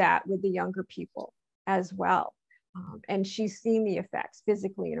 can do that with the younger people as well. And she's seen the effects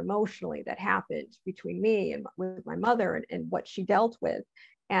physically and emotionally that happened between me and with my mother, and what she dealt with.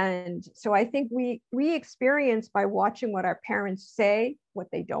 And so I think we experience by watching what our parents say, what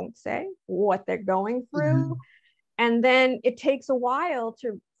they don't say, what they're going through. And then it takes a while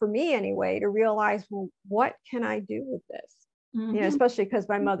for me anyway, to realize, well, what can I do with this? You know, especially because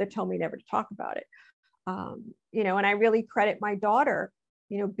my mother told me never to talk about it. You know, and I really credit my daughter,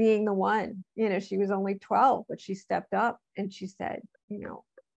 you know, being the one. You know, she was only 12, but she stepped up and she said, you know,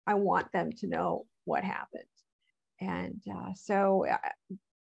 I want them to know what happened. And so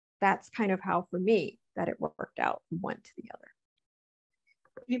that's kind of how, for me, that it worked out from one to the other.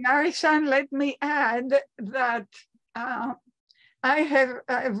 Mary-san, let me add that I have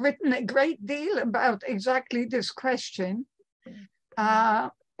written a great deal about exactly this question.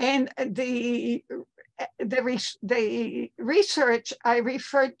 And the research I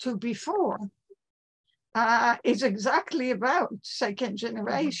referred to before is exactly about second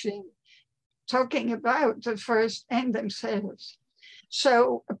generation, talking about the first and themselves.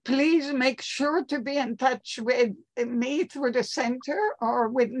 So please make sure to be in touch with me through the center, or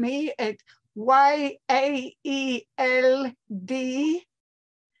with me at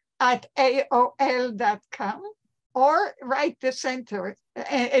yaeld@aol.com, or write the center.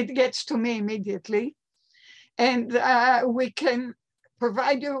 It gets to me immediately. And we can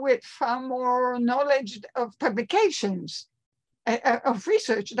provide you with far more knowledge of publications, of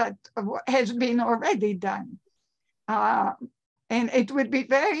research that has been already done. And it would be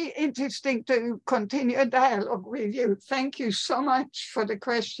very interesting to continue a dialogue with you. Thank you so much for the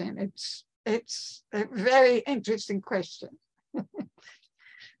question. It's a very interesting question.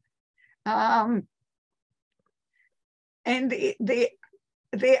 And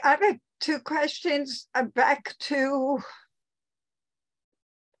the other two questions are back to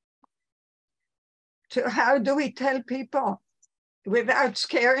how do we tell people without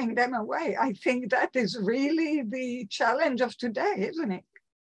scaring them away? I think that is really the challenge of today, isn't it?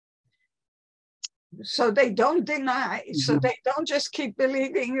 So they don't deny, so they don't just keep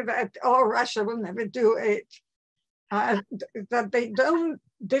believing that, oh, Russia will never do it, that they don't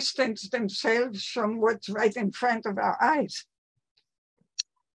distance themselves from what's right in front of our eyes.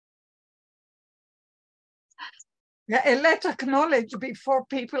 Let's acknowledge before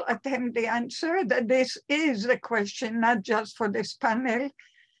people attempt the answer that this is a question not just for this panel,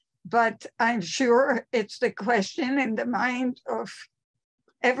 but I'm sure it's the question in the mind of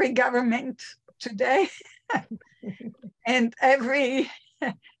every government today and every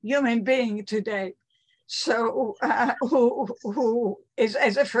human being today. So who is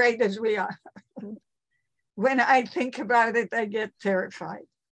as afraid as we are. When I think about it, I get terrified.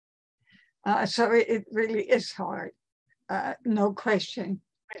 So it really is hard. No question.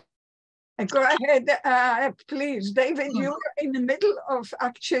 Go ahead, please. David, you were in the middle of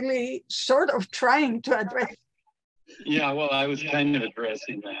actually sort of trying to address. Yeah, well, I was kind of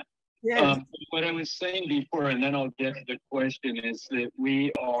addressing that. Yes. What I was saying before, and then I'll get to the question, is that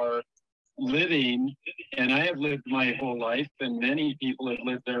we are living, and I have lived my whole life, and many people have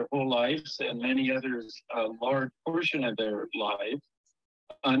lived their whole lives, and many others a large portion of their lives,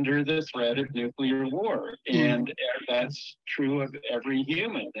 under the threat of nuclear war. And that's true of every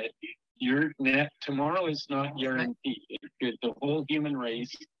human, that your tomorrow is not guaranteed. The whole human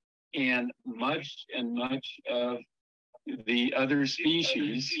race and much of the other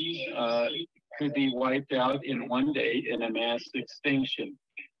species could be wiped out in one day in a mass extinction.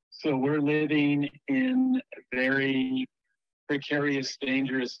 So we're living in very precarious,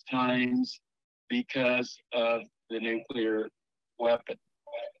 dangerous times because of the nuclear weapon.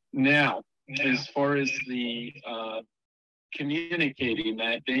 Now, as far as the communicating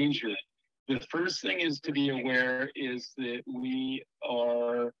that danger, the first thing is to be aware is that we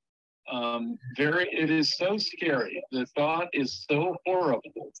are it is so scary. The thought is so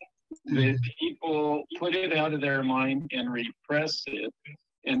horrible that people put it out of their mind and repress it.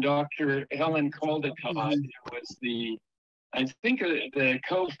 And Dr. Helen Caldicott, who was I think the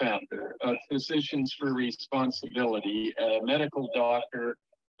co-founder of Physicians for Responsibility, a medical doctor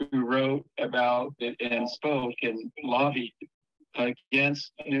who wrote about it and spoke and lobbied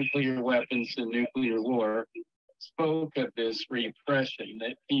against nuclear weapons and nuclear war, spoke of this repression,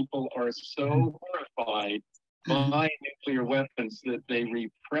 that people are so horrified by nuclear weapons that they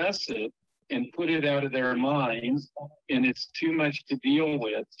repress it and put it out of their minds, and it's too much to deal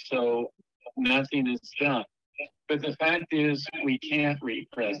with, so nothing is done. But the fact is, we can't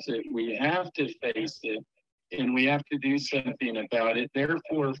repress it. We have to face it, and we have to do something about it.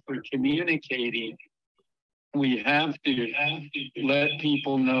 Therefore, for communicating, we have to let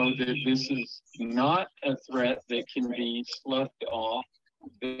people know that this is not a threat that can be sloughed off,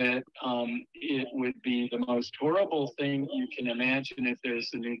 that it would be the most horrible thing you can imagine if there's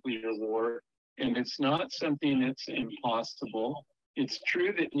a nuclear war, and it's not something that's impossible. It's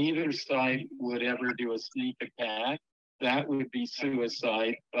true that neither side would ever do a sneak attack. That would be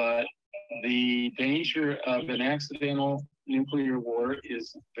suicide, but the danger of an accidental nuclear war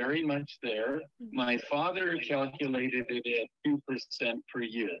is very much there. My father calculated it at 2% per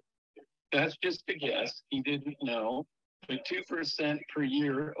year. That's just a guess. He didn't know. But 2% per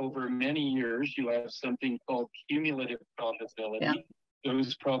year over many years, you have something called cumulative probability. Yeah.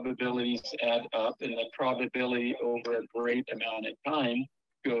 Those probabilities add up, and the probability over a great amount of time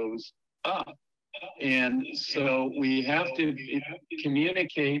goes up. And so we have to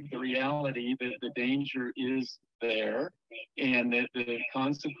communicate the reality that the danger is there and that the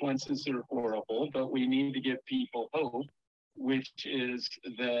consequences are horrible, but we need to give people hope, which is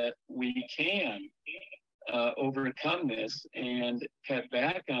that we can overcome this and cut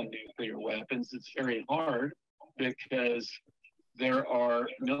back on nuclear weapons. It's very hard because there are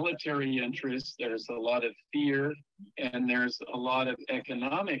military interests, there's a lot of fear, and there's a lot of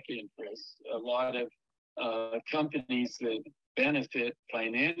economic interests, a lot of companies that benefit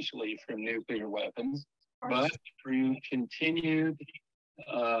financially from nuclear weapons. But through continued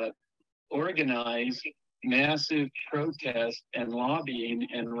organized massive protest and lobbying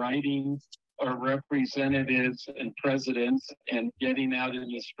and writing our representatives and presidents and getting out in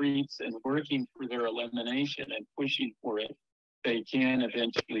the streets and working for their elimination and pushing for it, they can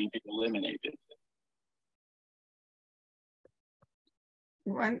eventually be eliminated.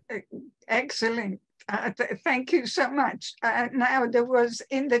 Excellent. Thank you so much. Now there was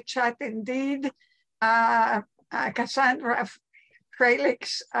in the chat indeed, Cassandra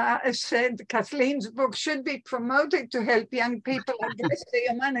Frelix said Kathleen's book should be promoted to help young people address the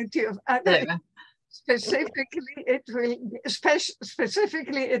humanity of others. Specifically,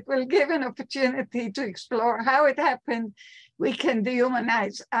 it will give an opportunity to explore how it happened. We can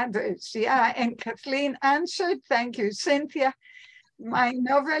dehumanize others. Yeah, and Kathleen answered. Thank you, Cynthia. My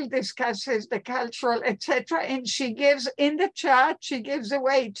novel discusses the cultural, etc., and she gives in the chat. She gives a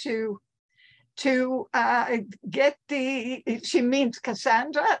way to get the. She means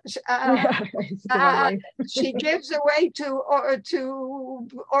Cassandra. She gives a way to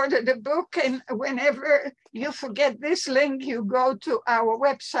order the book, and whenever you forget this link, you go to our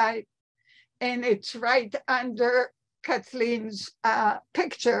website, and it's right under Kathleen's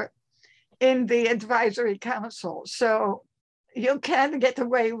picture in the advisory council. So you can't get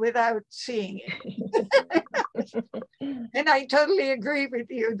away without seeing it. And I totally agree with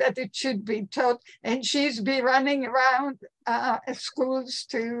you that it should be taught. And she's be running around schools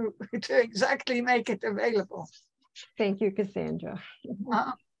to exactly make it available. Thank you, Cassandra.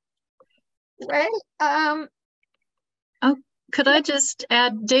 Could I just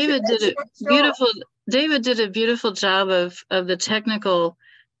add, David did a beautiful job of the technical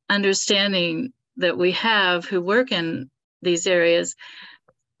understanding that we have who work in these areas.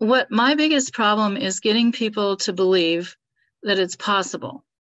 what my biggest problem is getting people to believe that it's possible.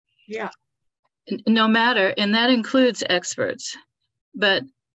 Yeah. No matter, and that includes experts. But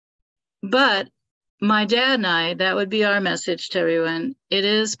my dad and I, that would be our message to everyone. It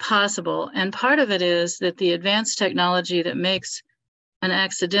is possible. And part of it is that the advanced technology that makes an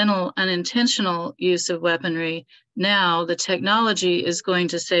accidental, unintentional use of weaponry, now the technology is going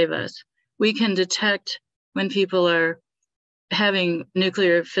to save us. We can detect when people are having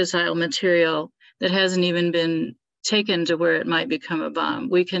nuclear fissile material that hasn't even been taken to where it might become a bomb.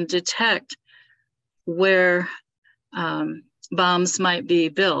 We can detect where bombs might be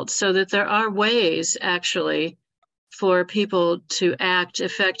built, so that there are ways actually for people to act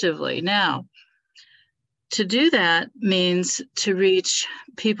effectively. Now, to do that means to reach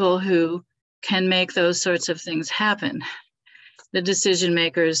people who can make those sorts of things happen, the decision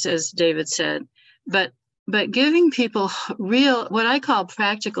makers, as David said, but giving people real, what I call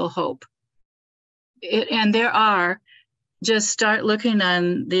practical hope. And there are, just start looking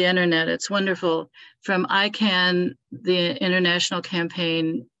on the internet. It's wonderful. From ICAN, the International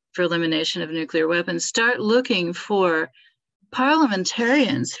Campaign for Elimination of Nuclear Weapons, start looking for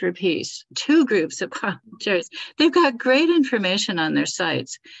parliamentarians for peace, 2 groups of parliamentarians. They've got great information on their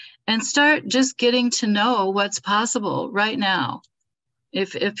sites, and start just getting to know what's possible right now.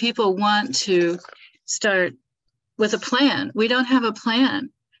 If people want to start with a plan, we don't have a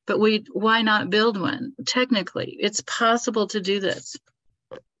plan, but why not build one? Technically, it's possible to do this.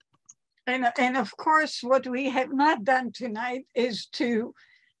 And of course, what we have not done tonight is to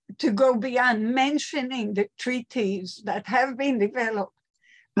go beyond mentioning the treaties that have been developed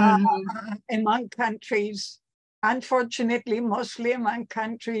among countries, unfortunately, mostly among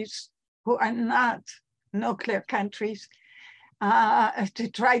countries who are not nuclear countries, to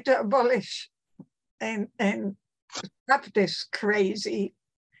try to abolish and stop this crazy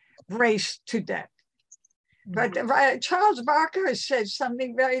race to death. But Charles Barker says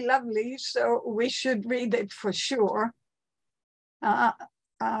something very lovely, so we should read it for sure.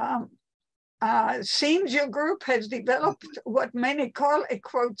 Seems your group has developed what many call a,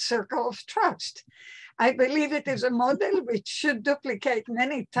 quote, circle of trust. I believe it is a model which should duplicate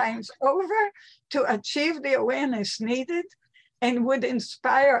many times over to achieve the awareness needed, and would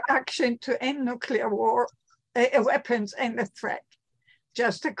inspire action to end nuclear weapons and the threat.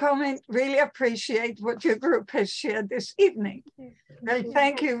 Just a comment, really appreciate what your group has shared this evening. Well,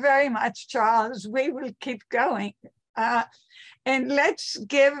 thank you very much, Charles. We will keep going. And let's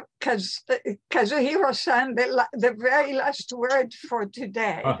give Kazuhiro-san the very last word for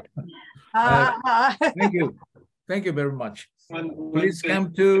today. Thank you. Thank you very much. Please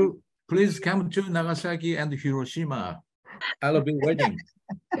come to Nagasaki and Hiroshima. I'll be waiting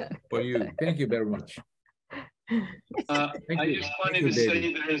for you. Thank you very much. I just wanted to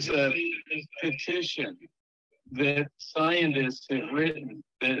say there's a petition that scientists have written,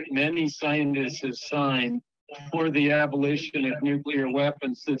 that many scientists have signed, for the abolition of nuclear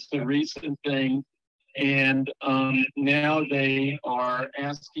weapons. It's a recent thing. And now they are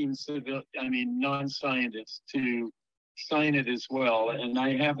asking non-scientists to sign it as well. And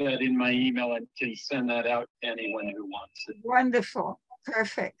I have that in my email and can send that out to anyone who wants it. Wonderful,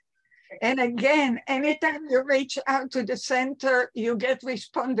 perfect. And again, anytime you reach out to the center, you get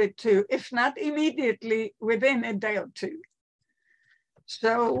responded to, if not immediately, within a day or 2.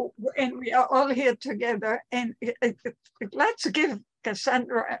 So, and we are all here together. And let's give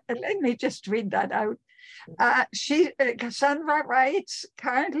Cassandra, let me just read that out. Cassandra writes,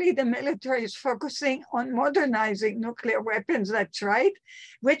 currently the military is focusing on modernizing nuclear weapons, that's right,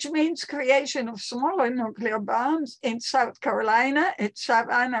 which means creation of smaller nuclear bombs in South Carolina at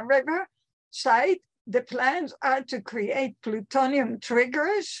Savannah River site. The plans are to create plutonium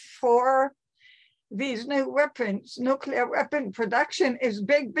triggers for these new weapons. Nuclear weapon production is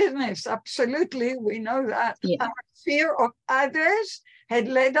big business, absolutely, we know that. Yeah. Our fear of others had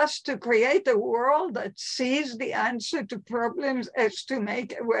led us to create a world that sees the answer to problems as to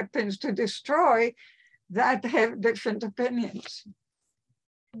make weapons to destroy that have different opinions.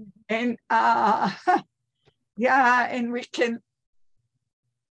 And yeah, and we can,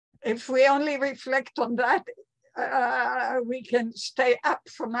 if we only reflect on that, we can stay up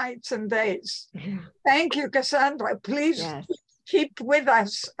for nights and days. Thank you, Cassandra. Please keep with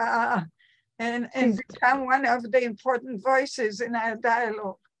us and become one of the important voices in our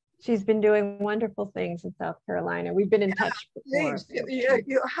dialogue. She's been doing wonderful things in South Carolina. We've been in touch before. Please,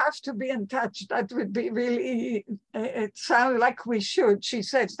 you have to be in touch. That would be really, it sounds like we should. She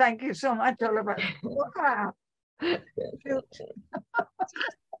says, thank you so much, Oliver. Wow. They're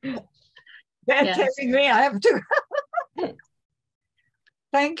telling me I have to.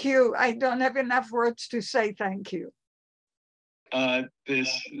 Thank you. I don't have enough words to say thank you.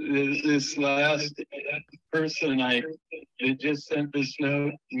 This last person that just sent this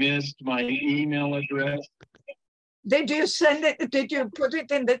note missed my email address. Did you send it? Did you put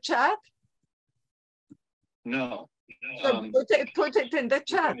it in the chat? No. So put it in the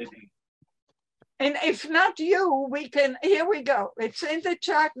chat. And if not you, we can, here we go. It's in the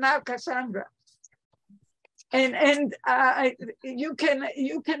chat now, Cassandra. And you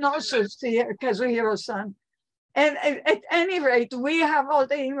can also see it, Kazuhiro-san. And at any rate, we have all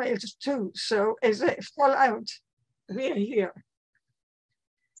the emails too. So as a fallout, we are here.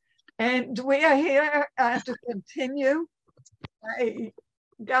 And we are here to continue.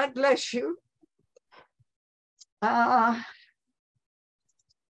 God bless you.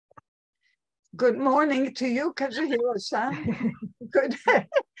 Good morning to you, Kazuhiro-san.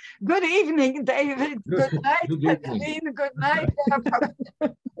 Good evening, David. Good night, Kathleen. Good night,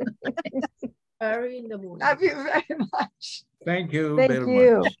 Early in the morning. love you very much. Thank you Thank very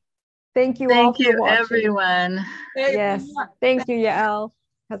you. much. Thank you all Thank for you, watching. everyone. Yes. Thank you, Yael.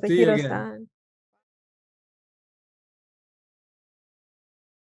 See you again. Kazuhiro-san.